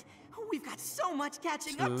happened it. Oh, we've got so much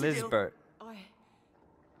catching to up to do. Lisbeth?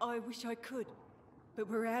 I wish I could, but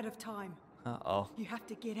we're out of time. Uh-oh. You have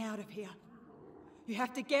to get out of here. You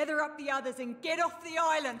have to gather up the others and get off the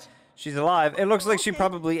island. She's alive. It looks like she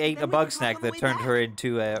probably ate a bug snack that turned her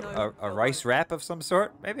into a rice wrap of some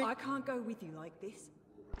sort, maybe? I can't go with you like this.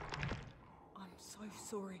 I'm so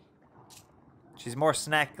sorry. She's more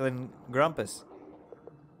snack than Grumpus.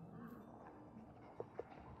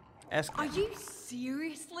 Are you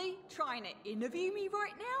seriously trying to interview me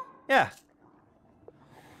right now? Yeah.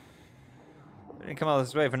 I didn't come all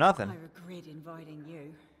this way for nothing. I regret inviting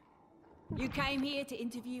you. You came here to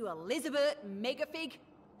interview Elizabeth Megafig?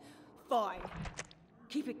 Fine.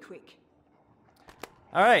 Keep it quick.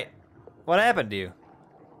 Alright. What happened to you?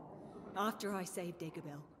 After I saved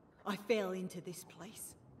Eggabell, I fell into this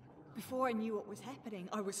place. Before I knew what was happening,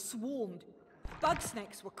 I was swarmed.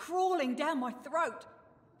 Bugsnax were crawling down my throat.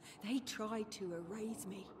 They tried to erase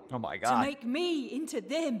me. Oh my To God. make me into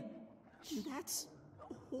them. That's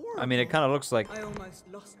horrible. I mean, it kind of looks like... I almost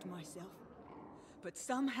lost myself. But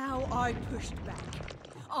somehow I pushed back.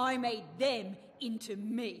 I made them into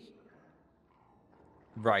me.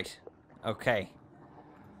 Right. Okay.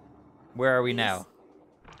 Where are we now?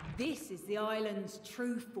 This is the island's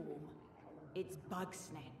true form. It's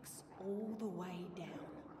Bugsnax all the way down.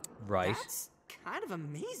 Right. That's kind of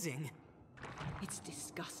amazing. It's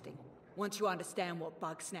disgusting once you understand what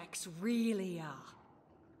Bugsnax really are.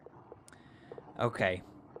 Okay.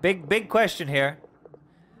 Big question here.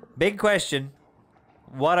 Big question.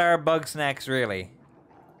 What are Bugsnax really?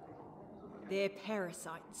 They're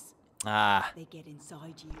parasites. Ah. They get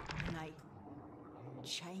inside you and they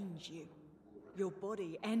change you. Your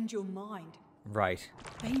body and your mind. Right.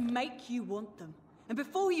 They make you want them. And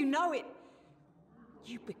before you know it,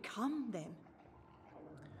 you become them.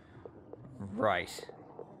 Right.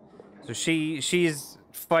 So she's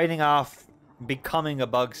fighting off becoming a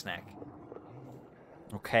Bugsnax.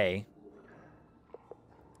 Okay.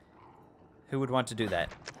 Who would want to do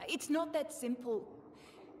that? It's not that simple.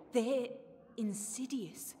 They're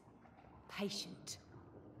insidious. Patient.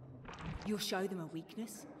 You'll show them a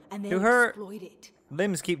weakness, and they'll Do her exploit it.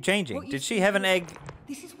 limbs keep changing? What you Did she see have an here, egg?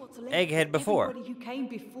 This is what's left Egghead of before? Everybody who came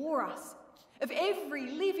before us. Of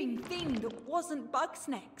every living thing that wasn't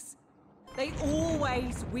Bugsnax. They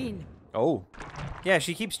always win. Oh. Yeah,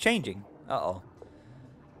 she keeps changing. Uh-oh.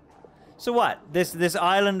 So what? This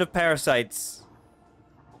island of parasites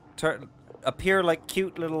appear like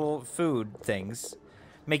cute little food things,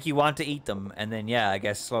 make you want to eat them, and then, yeah, I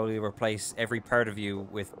guess slowly replace every part of you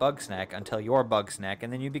with Bugsnax until you're Bugsnax,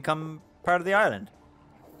 and then you become part of the island.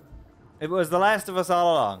 It was The Last of Us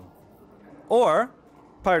all along. Or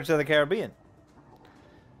Pirates of the Caribbean.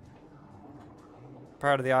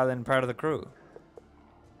 Part of the island, part of the crew.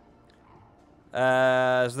 So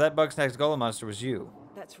that Bugsnax Golem Monster was you.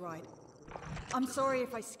 That's right. I'm sorry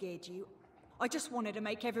if I scared you. I just wanted to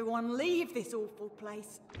make everyone leave this awful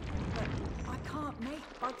place. But I can't make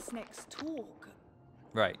Bugsnax talk.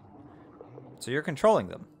 Right. So you're controlling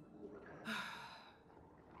them.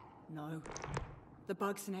 No. The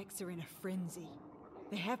Bugsnax are in a frenzy.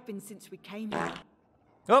 They have been since we came here.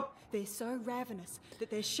 Oh! They're so ravenous that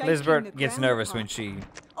they're shaking Lisbeth the gets ground nervous apart. when she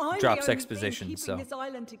I'm drops the only exposition, thing keeping so... this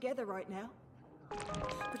island together right now.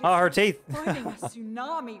 But Oh, her it's like teeth. fighting a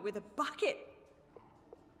tsunami with a bucket.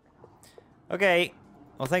 Okay.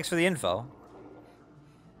 Well, thanks for the info.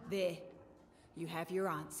 There. You have your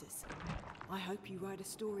answers. I hope you write a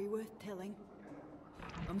story worth telling.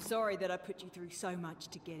 I'm sorry that I put you through so much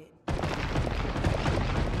to get it.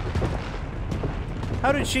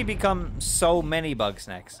 How did she become so many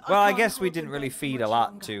Bugsnax? Well, I guess we didn't really feed a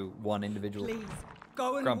lot to one individual Please,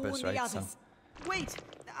 go and Grumpus, warn the right? So. others. Wait,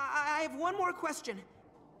 I have one more question.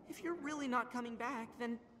 If you're really not coming back,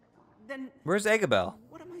 then Where's Eggabell?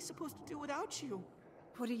 what am I supposed to do without you?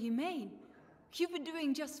 What do you mean? You've been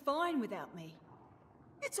doing just fine without me.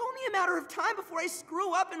 It's only a matter of time before I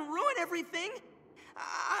screw up and ruin everything.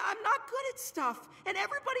 I'm not good at stuff, and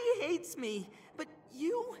everybody hates me. But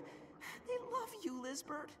you, they love you,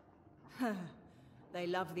 Lizbert. They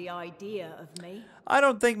love the idea of me. I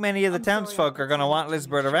don't think many of the I'm sorry townsfolk I are going to want pretended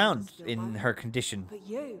Lizbert you around still in love her condition. But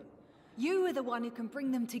you are the one who can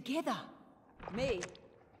bring them together. Me?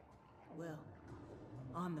 Well,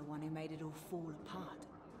 I'm the one who made it all fall apart.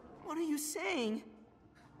 What are you saying?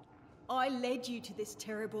 I led you to this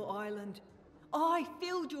terrible island. I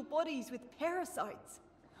filled your bodies with parasites.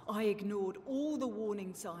 I ignored all the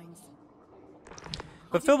warning signs.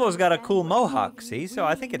 But Filbo's got a cool mohawk, see? So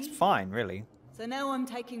I think it's fine, really. So now I'm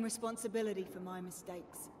taking responsibility for my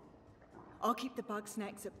mistakes. I'll keep the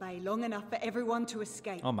Bugsnax at bay long enough for everyone to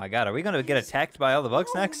escape. Oh my god, are we going to get attacked by all the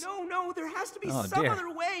Bugsnax? No, there has to be Oh, some dear. other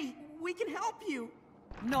way. We can help you.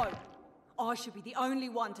 No, I should be the only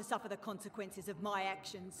one to suffer the consequences of my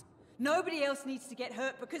actions. Nobody else needs to get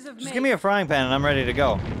hurt because of me. Just give me a frying pan and I'm ready to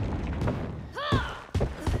go.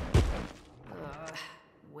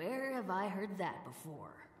 Where have I heard that before?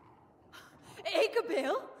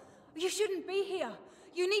 Eggabell, you shouldn't be here.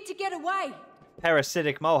 You need to get away.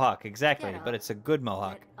 Parasitic mohawk, exactly, Get up. but it's a good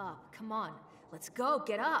mohawk. Get up. Come on. Let's go.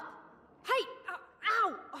 Get up. Hey,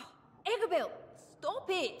 ow! Oh, Eggabell, stop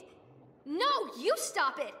it. No, you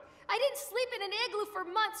stop it. I didn't sleep in an igloo for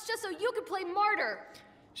months just so you could play martyr.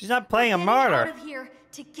 She's not playing a Getting martyr. out of here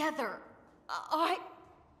together. I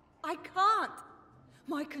can't.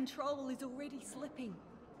 My control is already slipping.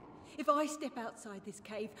 If I step outside this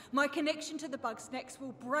cave, my connection to the Bugsnax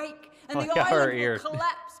will break and Oh, the yeah, her island will ears.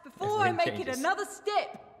 collapse before As I the make name it changes. another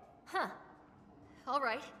step. Huh. All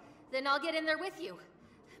right. Then I'll get in there with you.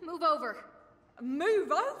 Move over.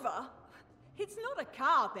 Move over? It's not a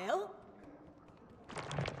car, Belle.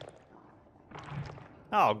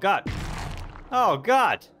 Oh god. Oh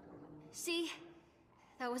god. See?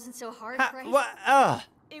 That wasn't so hard, Ha, right? what?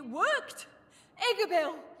 It worked.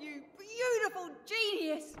 Eggabell, you beautiful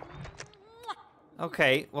genius.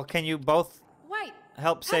 Okay, well, can you both Wait.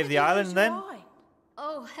 help save how the did you island lose then? your eye?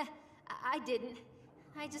 Oh, I didn't.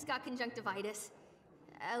 I just got conjunctivitis.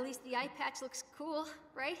 At least the eye patch looks cool,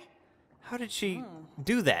 right? How did she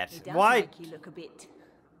do that? It does Why? make you look a bit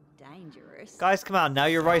dangerous. Guys, come on, now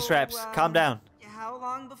you're rice wraps. Calm down. How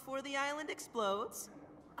long before the island explodes?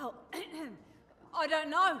 Oh, I don't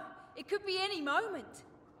know. It could be any moment.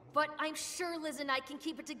 But I'm sure Liz and I can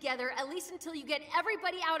keep it together, at least until you get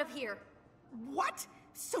everybody out of here. What?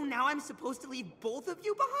 So now I'm supposed to leave both of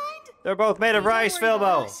you behind? They're both made of Don't rice, worry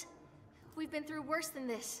about Filbo. us. We've been through worse than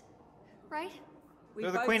this, right? We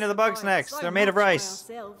They're the both queen of the survived Bugsnax. so They're made of much by rice.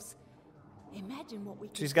 ourselves. Imagine what we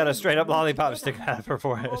could She's got a do straight up when we're lollipop together. sticking out of her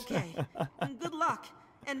forehead. Okay. And good luck.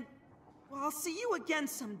 And well, I'll see you again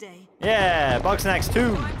someday. Yeah, Bugsnax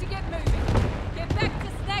 2. Time to get moving. Get back to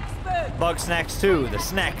Snacksburg. Bugsnax 2, the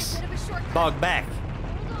snacks. Bit of a shortcut. Bug back.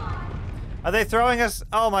 Are they throwing us?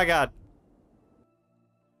 Oh my god.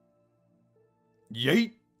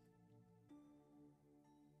 Yeet.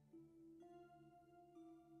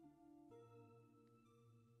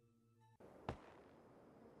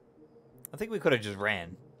 I think we could have just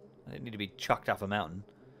ran. I didn't need to be chucked off a mountain.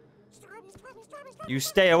 You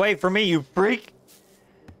stay away from me, you freak!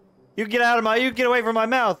 You get out of my- you get away from my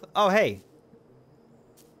mouth! Oh, hey.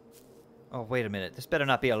 Oh, wait a minute. This better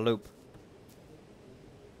not be a loop.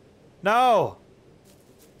 No!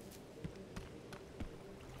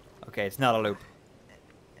 Okay, it's not a loop.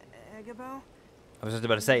 Eggabell? I was just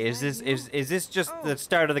about to say, is this just the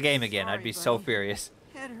start of the game again? I'd be so furious.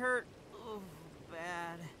 Head hurt. Oh,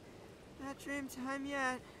 bad. Not dream time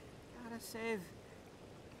yet. Gotta save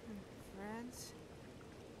friends.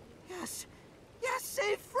 Yes! Yes,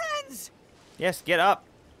 save friends! Yes, get up.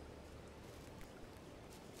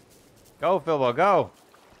 Go, Filbo, go.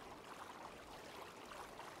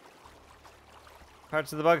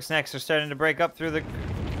 Parts of the Bugsnax are starting to break up through the...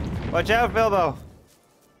 Watch out, Filbo.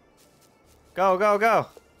 Go, go, go.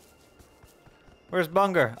 Where's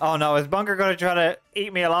Bunger? Oh no, is Bunger gonna try to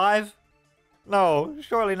eat me alive? No,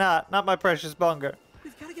 surely not. Not my precious Bunger.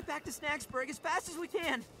 We've got to get back to Snacksburg as fast as we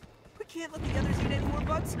can. We can't let the others eat any more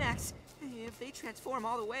Bugsnax. If they transform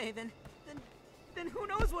all the way, then who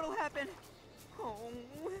knows what'll happen? Oh,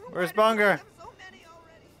 Where's Bunger?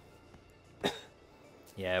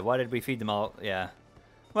 Yeah, why did we feed them all? Yeah.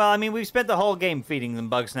 Well, I mean, we've spent the whole game feeding them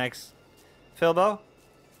Bugsnax. Filbo?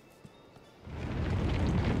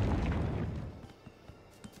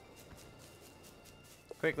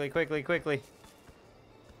 Quickly, quickly, quickly.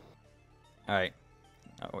 Alright.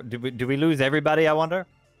 Do we lose everybody, I wonder?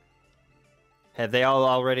 Have they all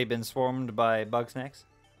already been swarmed by Bugsnax?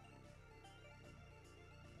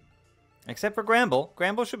 Except for Gramble.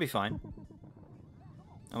 Gramble should be fine.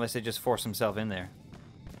 Unless they just force himself in there.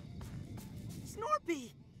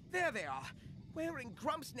 Snorpy! There they are. Where in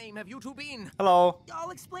Grump's name have you two been? Hello.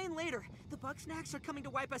 I'll explain later. The Bugsnax are coming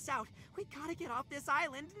to wipe us out. We gotta get off this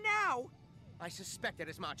island now! I suspected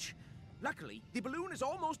as much. Luckily, the balloon is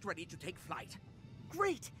almost ready to take flight.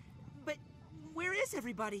 Great! But where is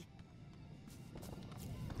everybody?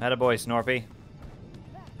 Attaboy, Snorpy.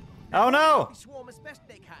 Oh no! They swarm as best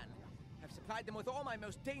they can. I've supplied them with all my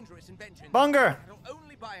most dangerous inventions. Bunger! That'll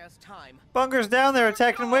only buy us time. Bunger's down there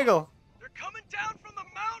attacking Wiggle. They're coming down from the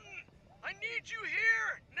mountain! I need you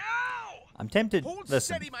here, now! I'm tempted. Hold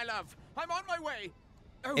Listen. steady, my love. I'm on my way.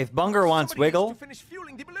 Oh, If Bunger wants somebody has Wiggle, to finish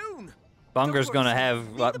fueling the balloon. Bunger's gonna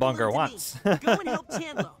have what Bunger wants. Go and help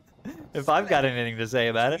Chandlo. If I've got anything to say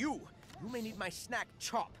about it. You may need my snack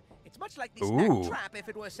chop. It's much like the Ooh. snack trap if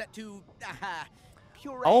it were set to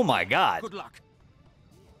puree. Oh my god. Good luck.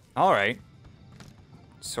 Alright.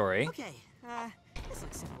 Sorry. Okay, this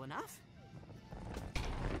looks simple enough.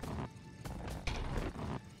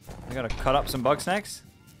 I gotta cut up some Bugsnax.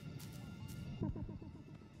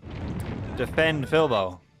 Defend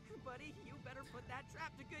Filbo. Buddy, you better put that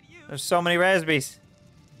trap to good use. There's so many raspberries.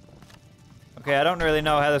 Okay, I don't really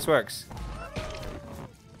know how this works.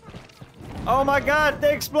 Oh my god,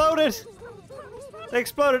 they exploded! They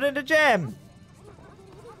exploded into jam!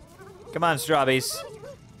 Come on, Strawbies.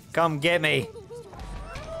 Come get me.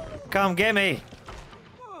 Come get me.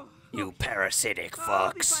 You parasitic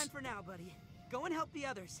I'll be fucks. fine for now, buddy. Go and help the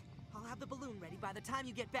others. I'll have the balloon ready by the time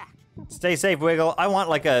you get back. Stay safe, Wiggle. I want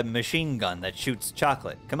like a machine gun that shoots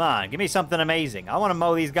chocolate. Come on, give me something amazing. I want to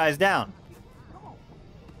mow these guys down.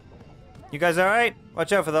 You guys alright?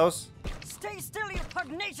 Watch out for those. Stay still, you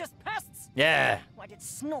pugnacious pests! Yeah. Why did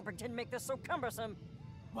Snorpington make this so cumbersome?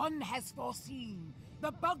 One has foreseen.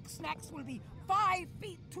 The Bugsnax will be 5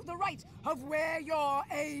 feet to the right of where you're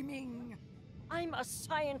aiming. I'm a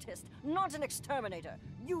scientist, not an exterminator.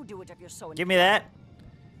 You do it if you're so Give me that.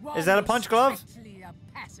 Is that a punch glove? Strictly a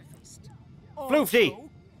pacifist. Floofty! Also,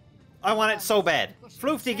 I want it so bad.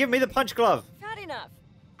 Floofty, give me the punch glove. Fat enough.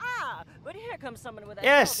 Ah, but here comes someone with a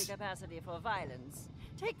Yes. healthy capacity for violence.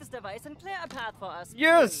 Take this device and clear a path for us.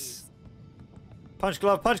 Yes! Punch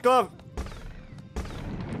glove, punch glove.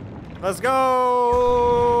 Let's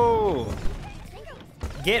go!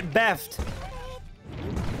 Get beffed.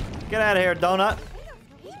 Get out of here, donut.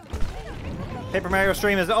 Paper Mario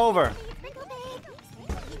stream is over.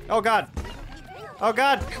 Oh god. Oh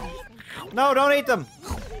god. No, don't eat them.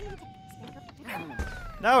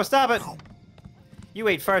 No, stop it. You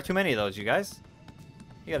ate far too many of those, you guys.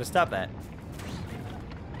 You gotta stop that.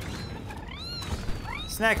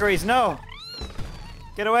 Snackeries, no.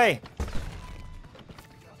 Get away.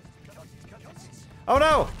 Oh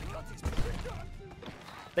no.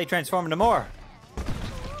 They transform into more.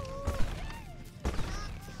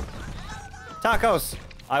 Tacos.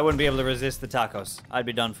 I wouldn't be able to resist the tacos. I'd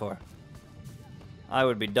be done for. I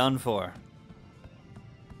would be done for.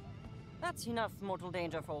 That's enough mortal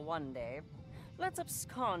danger for one day. Let's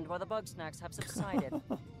abscond while the Bugsnax have subsided.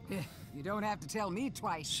 You don't have to tell me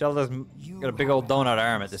twice. Sheldon's got a big old donut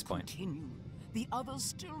arm at this point. Continue. The others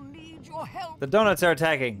still need your help. The donuts are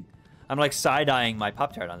attacking. I'm like side-eyeing my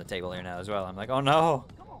Pop-Tart on the table here now as well. I'm like, oh no.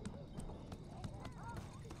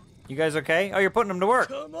 You guys okay? Oh, you're putting them to work.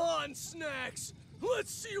 Come on, Snacks.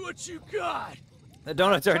 Let's see what you got. The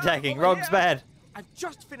donuts are attacking. Over Rogue's here. bad. I've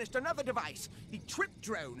just finished another device, the Trip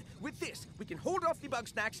Drone. With this, we can hold off the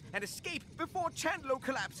Bugsnax and escape before Chandlo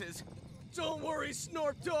collapses. Don't worry,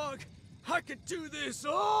 Snort Dog. I could do this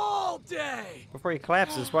all day. Before he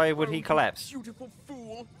collapses, why would he collapse? Beautiful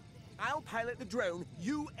fool. I'll pilot the drone,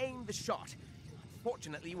 you aim the shot.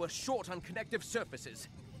 Unfortunately, we're short on connective surfaces.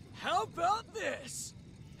 How about this?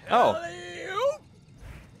 Oh. Alley-oop.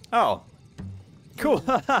 Oh. Cool.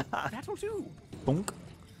 That'll do. Bonk.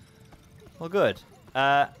 Well, good.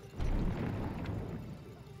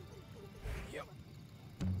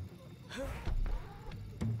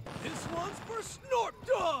 This one's for Snort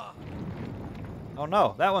Dog. Oh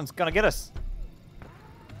no, that one's gonna get us.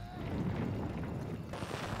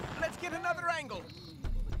 Let's get another angle.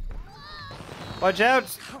 Watch out,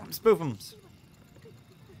 spoofums.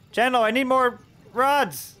 Chandlo, I need more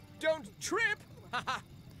rods. Don't trip.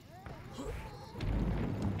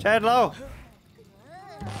 Chandlo.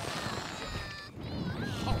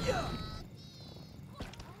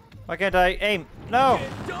 Why can't I aim? No.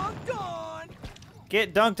 Get dunked on.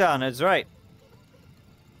 Get dunked on, that's right.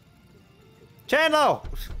 Chandlo!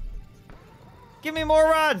 Give me more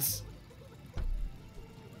rods!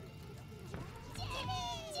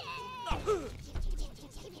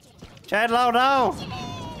 Chandlo, no!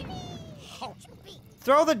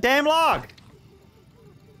 Throw the damn log!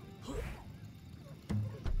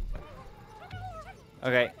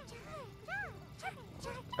 Okay.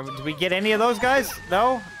 Did we get any of those guys?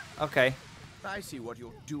 No? Okay. I see what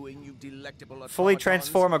you're doing, you delectable Fully automatons.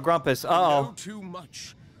 transform a Grumpus. You Uh-oh. know too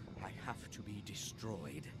much. I have to be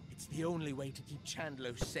destroyed. It's the only way to keep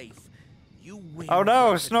Chandlo safe. You win. Oh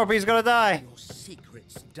no, Snorpy's gonna die. Your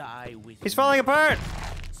secrets die with He's falling apart.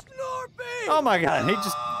 Snorpy! Oh my god,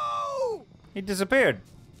 he disappeared.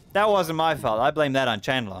 That wasn't my fault. I blame that on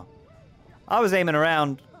Chandler. I was aiming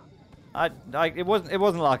around. It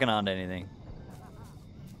wasn't locking on to anything.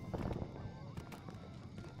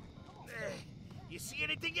 You see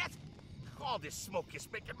anything yet? All this smoke is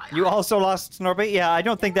making my You eyes. also lost Snorpy? Yeah, I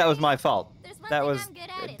don't think that was my fault. That was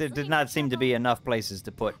there did not seem to be enough places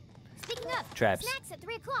to put Speaking of, traps. snacks at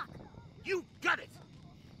 3 o'clock. You got it.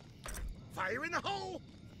 Fire in the hole.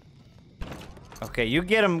 Okay, you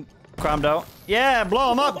get him, Cromdo. Yeah,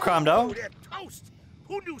 blow him up, Cromdo. They're toast.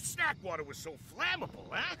 Who knew snack water was so flammable,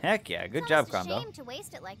 huh? Heck yeah, good It's job, almost a Cromdo. shame to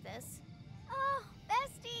waste it like this. Oh,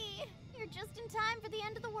 bestie, you're just in time for the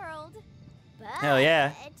end of the world. But Hell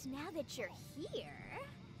yeah. now that you're here,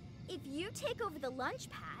 if you take over the lunch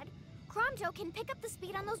pad, Cromdo can pick up the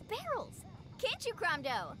speed on those barrels. Can't you,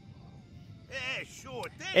 Cromdo? Yeah, sure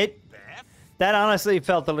thing, It Beth. that honestly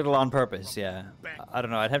felt a little on purpose. Yeah, I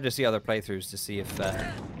don't know. I'd have to see other playthroughs to see if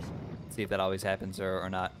that always happens or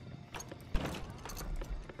not.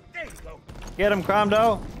 There you go. Get him,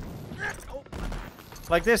 Cromdo.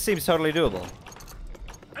 Like this seems totally doable.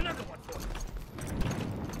 Another one for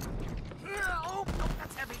you. Oh,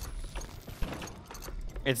 that's heavy.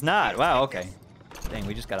 It's not. Wow. Okay. Dang,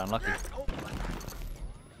 we just got unlucky.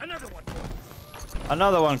 Another one for you.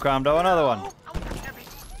 Another one, Cromdo. Another one. Oh, that's heavy.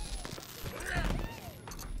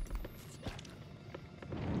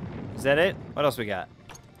 Is that it? What else we got?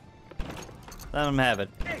 Let them have it.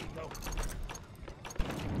 There you go.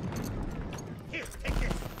 Here, take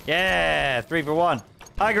this. Yeah, 3 for 1.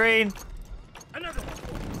 Hi, Green. Another one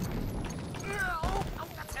for you. Oh,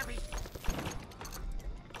 that's heavy.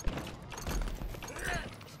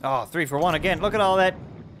 Oh, 3 for 1 again. Look at all that.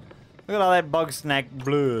 Look at all that Bugsnax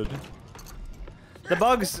blood. The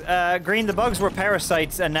bugs, Green, the bugs were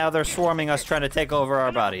parasites, and now they're swarming us, trying to take over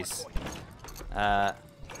our bodies.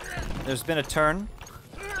 There's been a turn.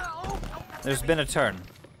 There's been a turn.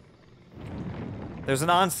 There's an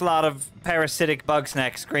onslaught of parasitic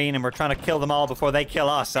Bugsnax, Green, and we're trying to kill them all before they kill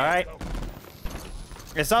us, alright?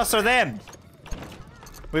 It's us or them.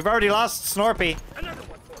 We've already lost Snorpy. Another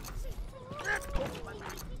one for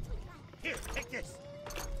you. Here, take this.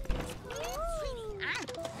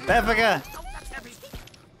 Beffica. Oh, that's heavy.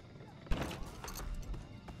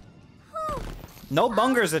 No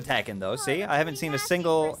Bungers attacking, though, see? I haven't seen a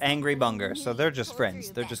single angry Bunger, so they're just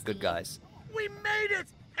friends. They're just good guys. We made it!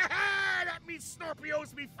 That means Snorpy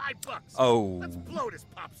owes me $5. Oh. Let's blow this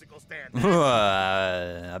popsicle stand.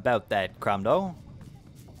 About that, Cromdo.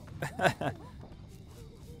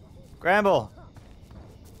 Gramble.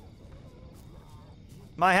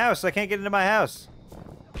 My house. I can't get into my house.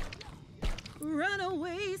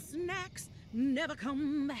 Runaway snacks never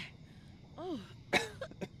come back. Oh.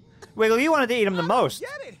 Wiggle, you wanted to eat them the most. Get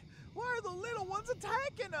it? Why are the little ones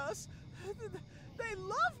attacking us? They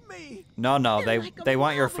love me. No, They're they like a they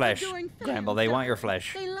want your mob of flesh. adoring fans, Gramble, they want your darling.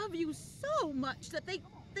 flesh. They love you so much that they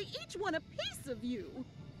each want a piece of you.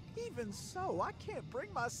 Even so, I can't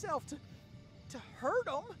bring myself to hurt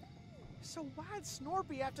them. So why'd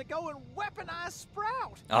Snorpy have to go and weaponize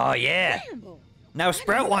Sprout? Oh, yeah. Gramble, Now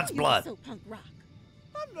Sprout wants you were blood. so punk rock.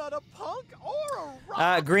 I'm not a punk or a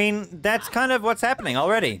rock. Green, that's kind of what's happening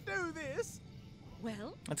already. Do this.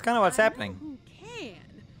 Well, That's kind of what's happening. who can?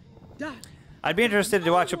 Darling, I'd be interested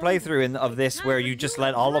to watch a playthrough of this where you just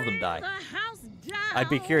let all of them die. the house down. I'd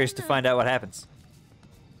be curious to find out what happens.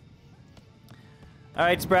 All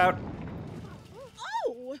right, Sprout.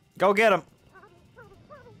 Oh! Go get him.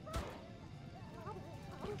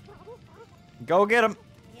 Go get him.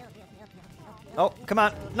 Oh, come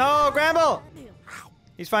on. No, Gramble!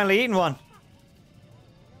 He's finally eaten one.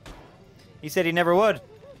 He said he never would.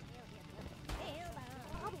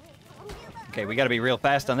 Okay, we gotta be real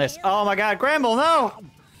fast on this. Oh my god, Gramble, no!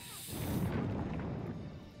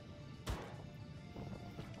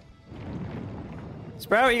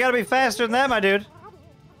 Sprout, you gotta be faster than that, my dude.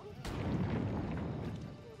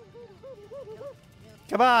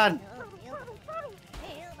 Come on.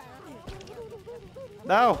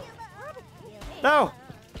 No. No.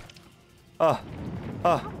 Oh.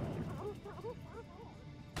 Oh.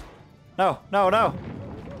 No, no, no.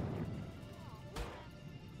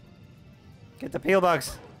 Get the peel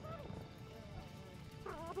bugs.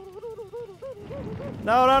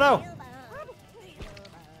 No, no, no.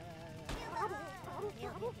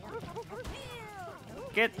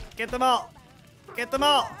 Get them all. Get them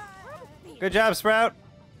all. Good job, Sprout.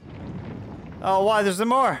 Oh, why? There's some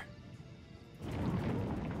more.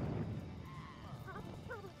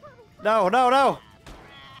 No, no, no.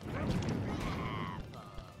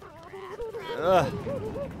 Ugh.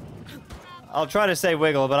 I'll try to say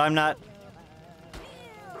Wiggle, but I'm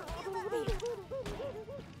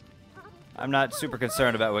not super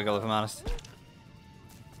concerned about Wiggle, if I'm honest.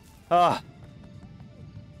 Ah.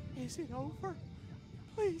 Is it over?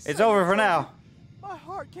 Please. It's say over for now. My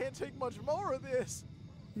heart can't take much more of this.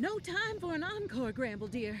 No time for an encore, Gramble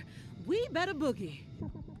dear. We better boogie.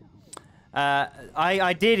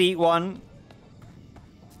 I did eat one,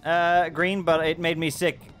 Green, but it made me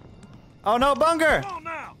sick. Oh no, Bunger! Come on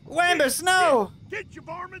now! Wambus, no! Get your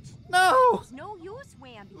varmints! No! It's no use,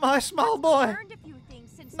 Wamby. My small boy! Learned a few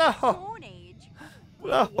things since No. the Stone Age.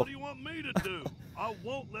 Well, No. what do you want me to do? I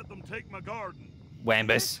won't let them take my garden.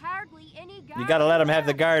 Wambus. Hardly any You gotta let him have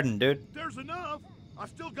the garden, dude. There's enough. I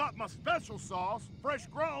still got my special sauce, fresh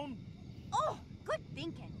grown. Oh, good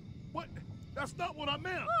thinking. What? That's not what I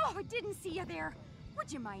meant. Oh, I didn't see you there.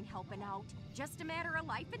 Would you mind helping out? Just a matter of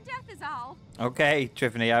life and death is all. Okay,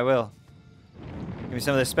 Tiffany, I will. Give me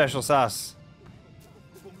some of this special sauce.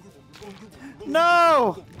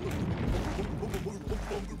 No!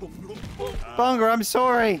 Bunger, I'm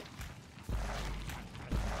sorry.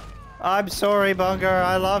 I'm sorry, Bunger.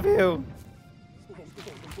 I love you.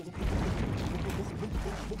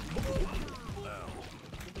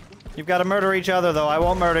 You've got to murder each other, though. I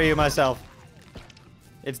won't murder you myself.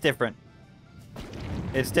 It's different.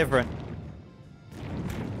 It's different.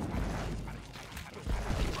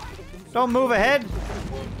 Don't move ahead.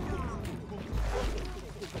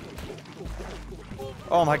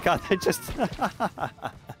 Oh my god, they just...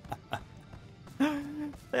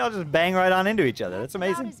 they all just bang right on into each other. That's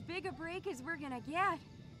amazing. About as big a break as we're gonna get.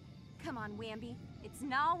 Come on, Wamby. It's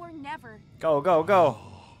now or never. Go, go, go.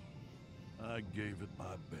 I gave it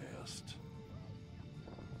my best.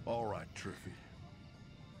 All right, Triffy.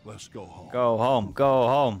 Let's go home. Go home, go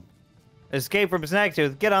home. Escape from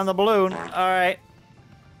Snagtooth. Get on the balloon. Alright.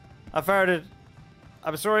 I farted.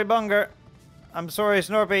 I'm sorry, Bunger. I'm sorry,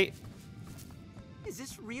 Snorpy. Is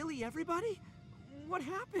this really everybody? What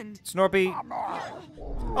happened? Snorpy.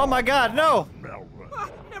 Oh my god, no!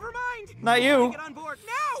 Never mind. Not you. Get on board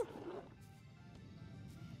now.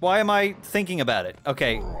 Why am I thinking about it?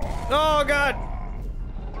 Okay. Oh god!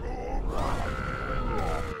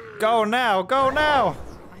 Go now, go now!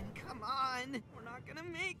 Come on. We're not gonna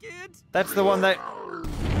make it. That's the one that...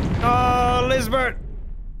 Oh, Lizbert!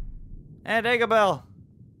 And Eggabell.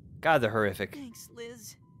 God, they're horrific. Thanks,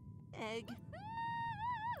 Liz. Egg.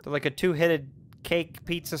 They're like a two-headed cake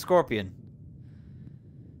pizza scorpion.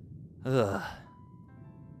 Ugh.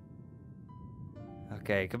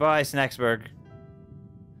 Okay, goodbye, Snacksburg.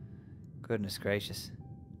 Goodness gracious.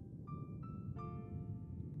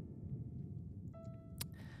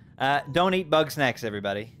 Don't eat Bugsnax,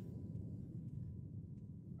 everybody.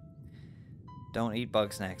 Don't eat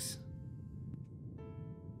Bugsnax.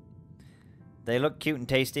 They look cute and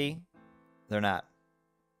tasty. They're not.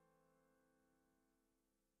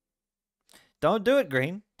 Don't do it,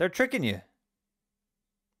 Green. They're tricking you.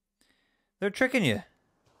 They're tricking you.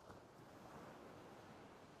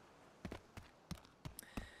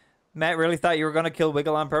 Matt really thought you were gonna kill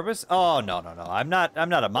Wiggle on purpose? Oh no, no, no. I'm not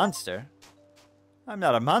a monster. I'm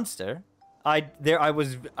not a monster. I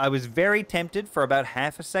was very tempted for about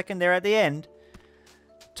half a second there at the end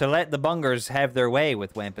to let the Bungers have their way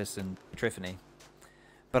with Wampus and Triffany.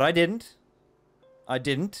 But I didn't. I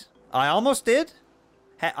didn't. I almost did.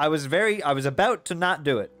 I was about to not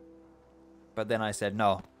do it. But then I said,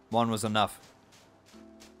 no, one was enough.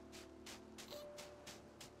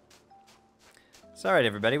 It's alright,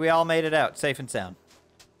 everybody. We all made it out, safe and sound.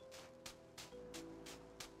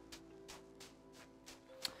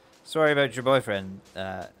 Sorry about your boyfriend,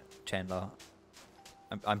 Chandler.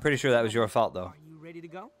 I'm pretty sure that was your fault, though. Are you ready to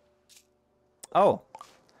go? Oh.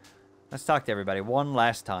 Let's talk to everybody one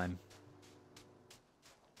last time.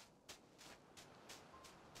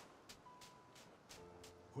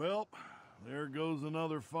 Well, there goes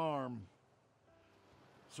another farm.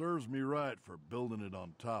 Serves me right for building it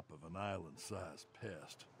on top of an island-sized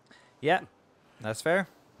pest. Yeah, that's fair.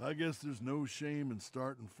 I guess there's no shame in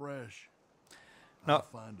starting fresh. No. I'll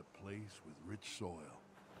find a place with rich soil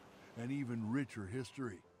and even richer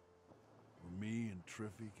history. where me and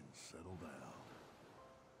Triffy can settle down.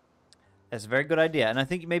 That's a very good idea, and I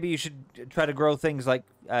think maybe you should try to grow things like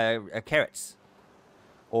carrots,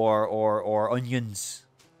 or onions,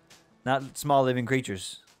 not small living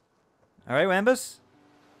creatures. All right, Wambus?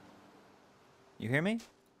 You hear me?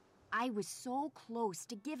 I was so close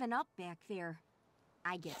to giving up back there.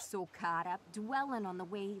 I get so caught up dwelling on the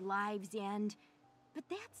way lives end. But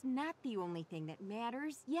that's not the only thing that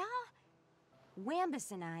matters, yeah?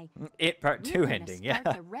 Wambus and I. It Part 2 ending, yeah.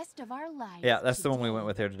 The rest of our lives Yeah, that's the one we went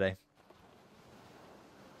with here today.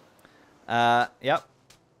 Yep.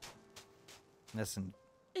 Listen.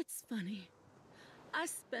 It's funny. I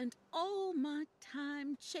spent all my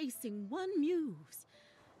time chasing one muse,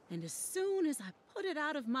 and as soon as I put it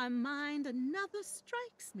out of my mind, another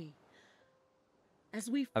strikes me. As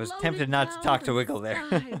we I was tempted not to talk to Wiggle there.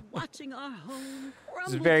 Watching our home I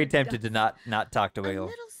was very tempted to not talk to Wiggle. A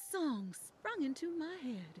little song sprung into my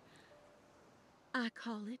head. I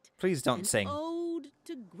call it Please don't an sing. Ode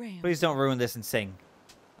to Grandma. Please don't ruin this and sing.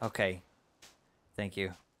 Okay. Thank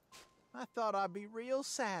you. I thought I'd be real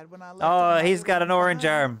sad when I left. Oh, he's got an orange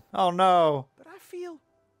arm. Oh, no. But I feel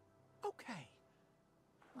okay.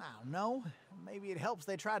 I don't know. Maybe it helps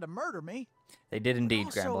they tried to murder me. They did indeed,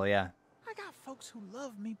 also, Gramble, yeah. I got folks who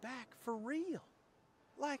love me back for real.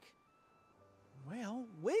 Like, well,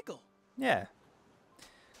 Wiggle. Yeah.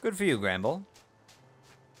 Good for you, Gramble.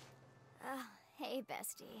 Oh, hey,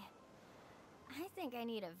 bestie. I think I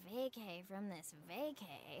need a vacay from this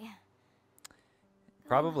vacay.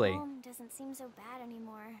 Probably. Going home doesn't seem so bad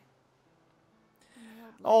anymore.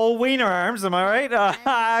 Oh, wiener arms, am I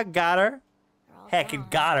right? Got her. Heckin'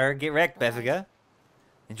 got her. Get wrecked, Bessica.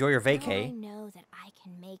 Enjoy your I vacay. know that I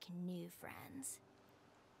can make new friends.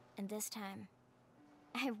 And this time,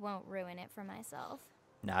 I won't ruin it for myself.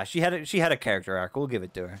 Nah, she had a character arc. We'll give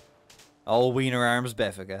it to her. Oh, wiener arms,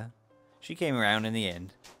 Bessica. She came around in the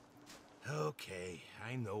end. Okay,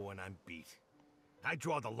 I know when I'm beat. I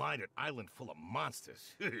draw the line at island full of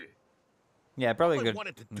monsters. Yeah, probably All a I good,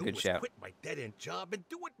 wanted to do good was shout. quit my dead-end job and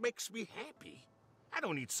do what makes me happy. I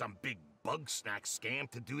don't need some big Bugsnax scam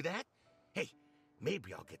to do that. Hey,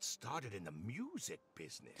 maybe I'll get started in the music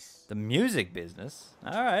business. The music business?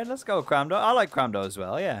 Alright, let's go, Cromdo. I like Cromdo as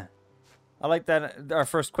well, yeah. I like that our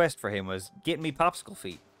first quest for him was get me popsicle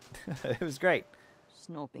feet. It was great.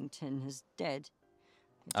 Snorpington is dead.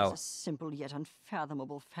 It Oh. is a simple yet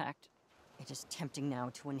unfathomable fact. It is tempting now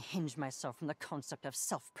to unhinge myself from the concept of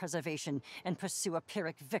self-preservation and pursue a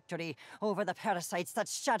Pyrrhic victory over the parasites that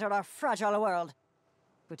shatter our fragile world.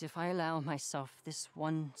 But if I allow myself this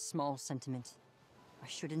one small sentiment, I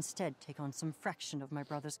should instead take on some fraction of my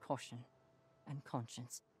brother's caution and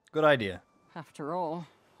conscience. Good idea. After all,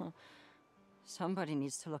 somebody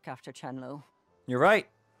needs to look after Chanlo. You're right.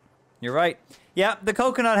 You're right. Yeah, the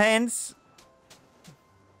coconut hands.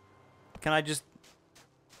 Can I just...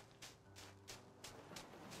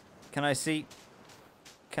 Can I see...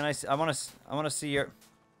 Can I see... I want to see your...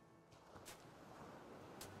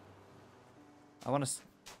 I want to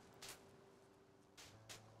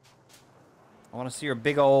see your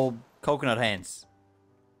big old coconut hands.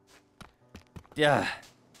 Yeah.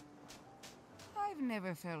 I've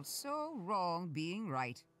never felt so wrong being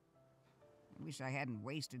right. I wish I hadn't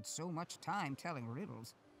wasted so much time telling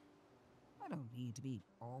riddles. I don't need to be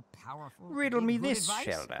all-powerful. to Riddle give me good this, advice.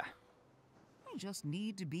 Shelda. I just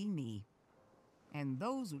need to be me. And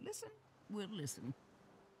those who listen will listen.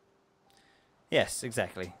 Yes,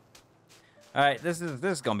 exactly. All right, this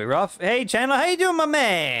is gonna be rough. Hey, Chandler, how you doing, my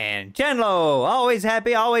man? Chandler, always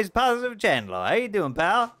happy, always positive. Chandler, how you doing,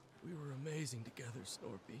 pal? We were amazing together,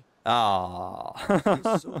 Snorpy. Aww.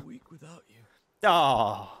 I was so weak without you.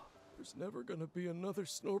 Aww. There's never gonna be another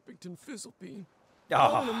Snorpington Fizzlebean. Oh.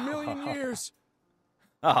 Not in a million years.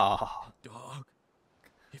 Aww. Dog,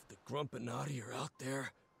 if the Grumpinati are out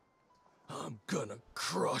there, I'm gonna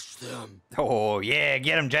crush them. Oh, yeah,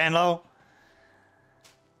 get him, Chandler.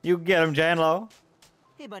 You get him, Chandler.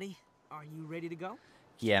 Hey, buddy. Are you ready to go?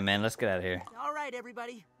 Yeah, man, let's get out of here. All right,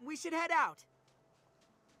 everybody. We should head out.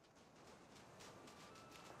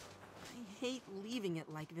 I hate leaving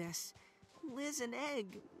it like this. Liz and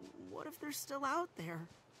Egg, what if they're still out there?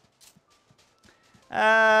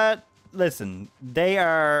 Listen, they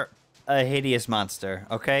are a hideous monster,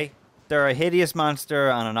 okay? They're a hideous monster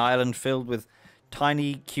on an island filled with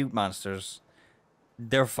tiny, cute monsters.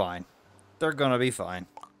 They're fine. They're gonna be fine.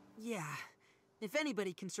 Yeah. If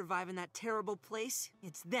anybody can survive in that terrible place,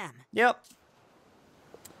 it's them. Yep.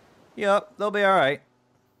 Yep, they'll be alright.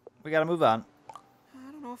 We gotta move on.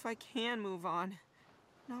 I don't know if I can move on.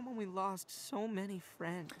 Not when we lost so many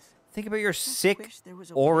friends. Think about your Just sick wish there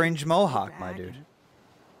was a way orange to stay mohawk, my back dude.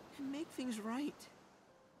 and make things right,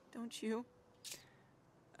 don't you?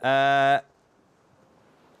 I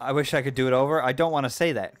wish I could do it over. I don't want to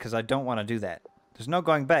say that, because I don't want to do that. There's no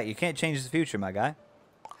going back. You can't change the future, my guy.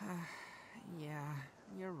 Yeah,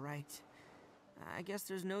 you're right. I guess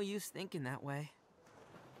there's no use thinking that way.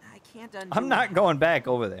 I can't undo I'm not going back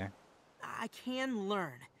over there. I can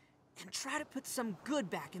learn and try to put some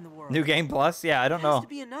good back in the world. New Game Plus? Yeah, I don't It has know. to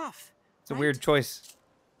be enough. It's a weird choice.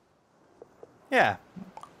 Yeah,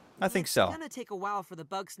 I think so. It's gonna take a while for the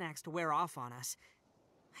Bugsnax to wear off on us.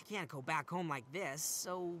 I can't go back home like this,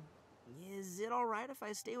 so is it alright if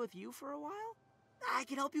I stay with you for a while? I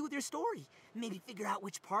can help you with your story. Maybe figure out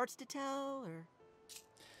which parts to tell, or...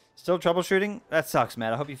 Still troubleshooting? That sucks,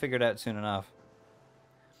 Matt. I hope you figure it out soon enough.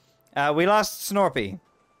 We lost Snorpy.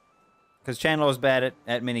 Because Chandler's bad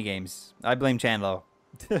at minigames. I blame Chandler.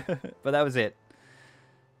 But that was it.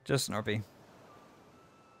 Just Snorpy.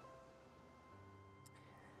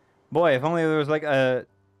 Boy, if only there was like a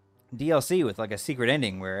DLC with like a secret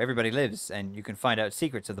ending where everybody lives and you can find out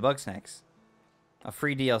secrets of the Bugsnax. A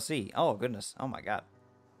free DLC. Oh, goodness. Oh, my God.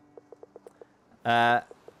 I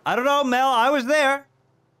don't know, Mel. I was there.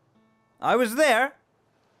 I was there.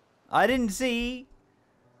 I didn't see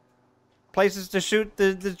places to shoot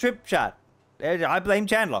the trip shot. I blame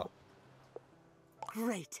Chandler.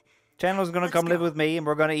 Great. Chandler's gonna come live with me, and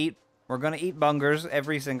we're gonna eat bungers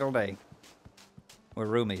every single day. We're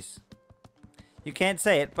roomies. You can't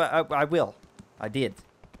say it, but I will. I did.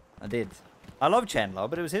 I love Chandler,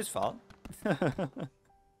 but it was his fault. I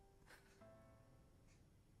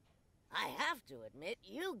have to admit,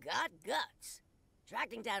 you got guts.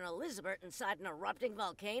 Tracking down Elizabeth inside an erupting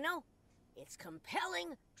volcano? It's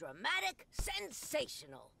compelling, dramatic,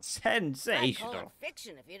 sensational. Sensational. I'd call it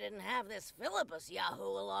fiction if you didn't have this Philippus Yahoo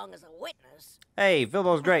along as a witness. Hey,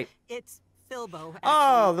 Philbo's great. It's Philbo.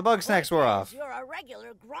 Oh, the Bugsnax were off. You're a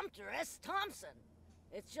regular Grumpter S. Thompson.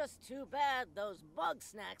 It's just too bad those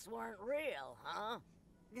Bugsnax weren't real, huh?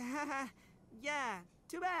 Yeah,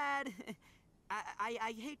 too bad.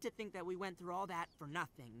 I hate to think that we went through all that for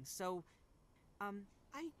nothing, so,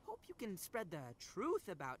 I hope you can spread the truth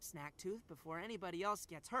about Snacktooth before anybody else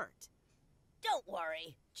gets hurt. Don't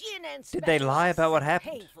worry. GNN Did they lie about what specializes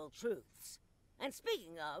in happened? Painful truths. And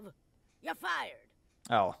speaking of, you're fired.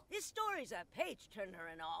 Oh. This story's a page-turner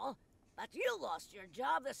and all, but you lost your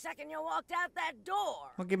job the second you walked out that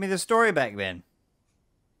door. Well, give me the story back then.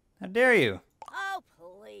 How dare you? Oh,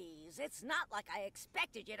 please. It's not like I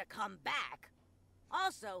expected you to come back.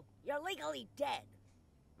 Also, you're legally dead.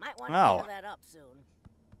 Might want to Oh. clear that up soon.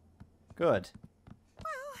 Good.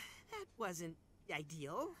 Well, that wasn't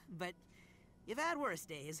ideal, but you've had worse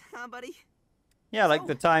days, huh, buddy? Yeah, like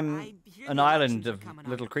the time hear an the island elections are of coming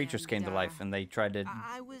little up, creatures came to and, life, and they tried to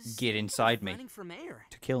I was get inside me running for mayor.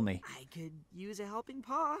 to kill me. I could use a helping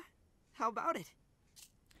paw. How about it?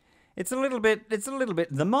 It's a little bit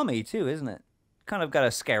The Mummy too, isn't it? Kind of got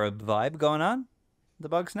a scarab vibe going on. The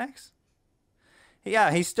Bugsnax.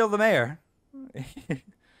 Yeah, he's still the mayor.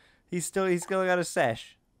 he's still got a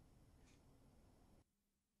sash.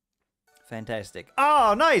 Fantastic.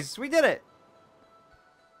 Oh, nice! We did it!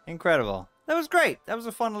 Incredible. That was great. That was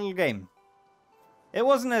a fun little game. It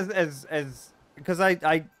wasn't as because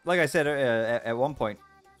I like I said at one point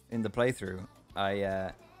in the playthrough,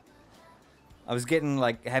 I was getting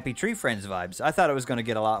like Happy Tree Friends vibes. I thought it was going to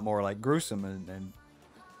get a lot more like gruesome and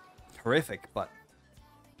horrific, but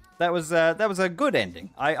that was a good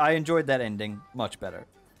ending. I enjoyed that ending much better,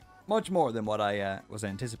 much more than what I was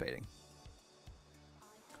anticipating.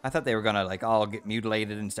 I thought they were gonna like all get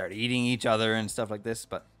mutilated and start eating each other and stuff like this,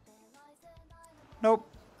 but nope.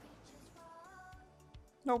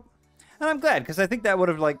 Nope. And I'm glad, because I think that would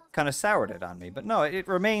have like kind of soured it on me. But no, it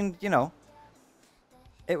remained, you know.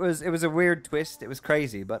 It was a weird twist. It was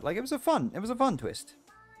crazy, but like it was a fun twist.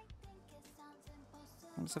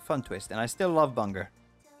 It was a fun twist, and I still love Bunger.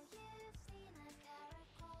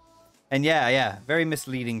 And yeah, very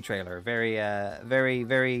misleading trailer. Very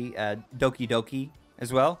Doki Doki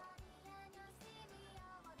as well.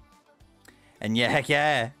 And yeah, heck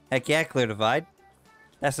yeah, Clear Divide.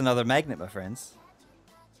 That's another magnet, my friends.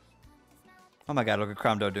 Oh my god, look at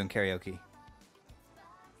Cromdo doing karaoke.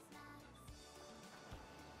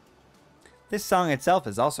 This song itself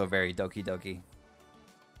is also very Doki Doki.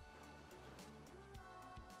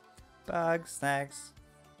 Bugsnax.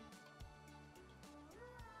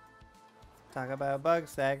 Talk about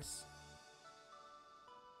Bugsnax.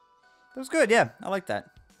 That was good, yeah. I like that.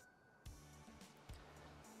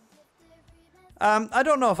 I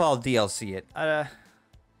don't know if I'll DLC it. I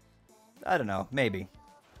don't know. Maybe.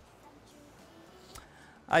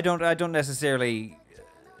 I don't necessarily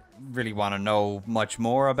really want to know much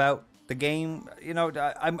more about The game, you know,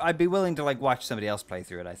 I'd be willing to like watch somebody else play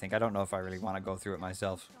through it. I think I don't know if I really want to go through it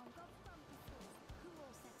myself.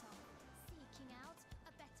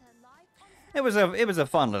 It was a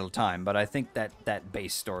fun little time, but I think that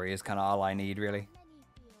base story is kind of all I need, really.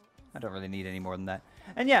 I don't really need any more than that.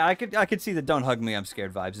 And yeah, I could see the "Don't hug me, I'm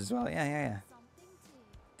scared" vibes as well. Yeah.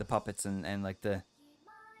 The puppets and like the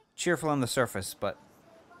cheerful on the surface, but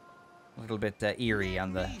a little bit eerie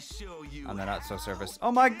on the not so surface.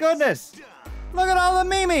 Oh my goodness! Look at all the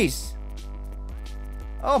memes!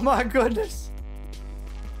 Oh my goodness!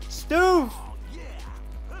 Stu!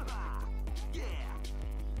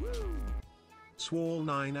 Swall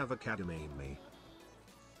 9 avocado meme.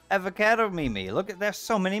 Avocado Mimi. Look at, there's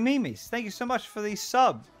so many memes. Thank you so much for the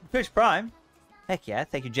sub. Twitch Prime. Heck yeah.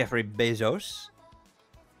 Thank you, Jeffrey Bezos.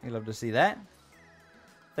 We love to see that.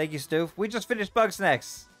 Thank you, Stu. We just finished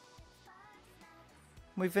Bugsnax.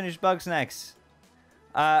 We finished Bugsnax.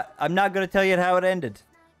 I'm not going to tell you how it ended,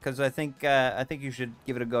 because I think you should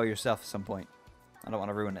give it a go yourself at some point. I don't want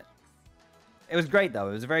to ruin it. It was great, though.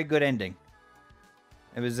 It was a very good ending.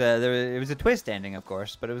 It was a twist ending, of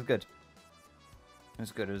course, but it was good. It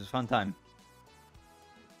was good. It was a fun time.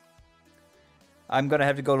 I'm gonna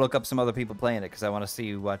have to go look up some other people playing it because I want to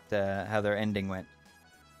see what how their ending went.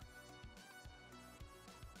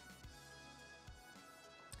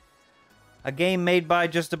 A game made by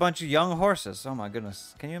just a bunch of young horses. Oh my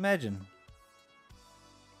goodness! Can you imagine?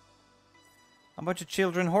 A bunch of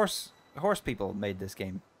children horse people made this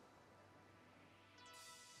game.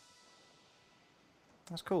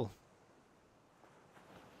 That's cool.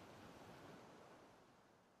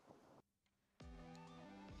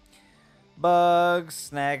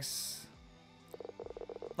 Bugsnax.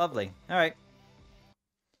 Lovely. All right.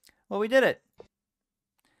 Well, we did it.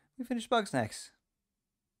 We finished Bugsnax.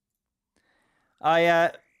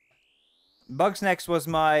 Bugsnax was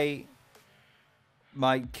my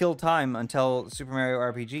kill time until Super Mario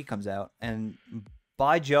RPG comes out, and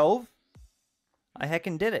by Jove, I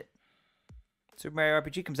heckin' did it. Super Mario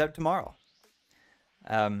RPG comes out tomorrow.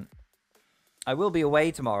 I will be away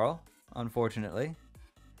tomorrow, unfortunately.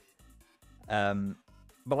 But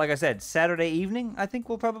like I said, Saturday evening, I think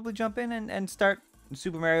we'll probably jump in and start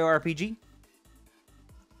Super Mario RPG.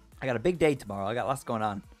 I got a big day tomorrow. I got lots going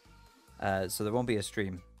on. So there won't be a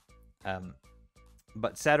stream.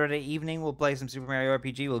 But Saturday evening, we'll play some Super Mario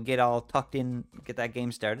RPG. We'll get all tucked in, get that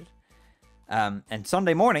game started. And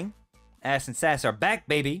Sunday morning, Ass and Sass are back,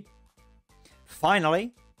 baby.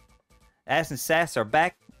 Finally. Ass and Sass are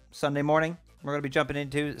back Sunday morning. We're going to be jumping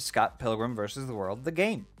into Scott Pilgrim vs. the World, the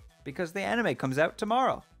game. Because the anime comes out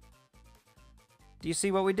tomorrow. Do you see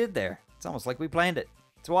what we did there? It's almost like we planned it.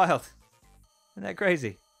 It's wild. Isn't that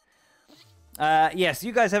crazy? Yes,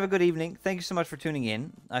 you guys have a good evening. Thank you so much for tuning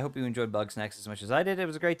in. I hope you enjoyed Bugsnax as much as I did. It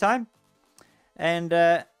was a great time. And,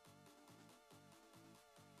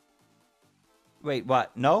 wait,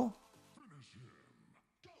 what? No?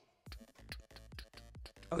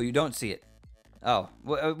 Oh, you don't see it. Oh,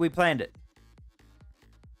 we planned it.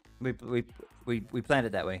 We planned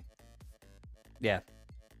it that way. Yeah.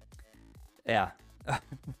 Yeah.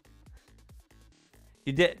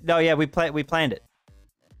 You did? No, yeah, we planned it.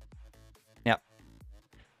 Yep.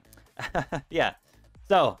 Yeah.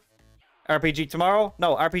 So, RPG tomorrow?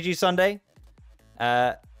 No, RPG Sunday.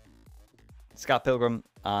 Scott Pilgrim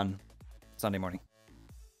on Sunday morning.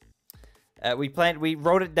 We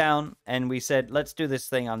wrote it down and we said, let's do this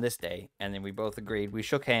thing on this day. And then we both agreed. We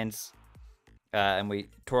shook hands and we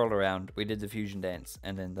twirled around. We did the fusion dance.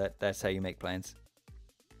 And then that's how you make plans.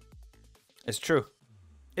 It's true.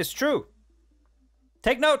 It's true.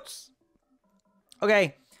 Take notes.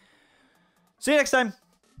 Okay. See you next time.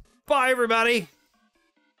 Bye, everybody.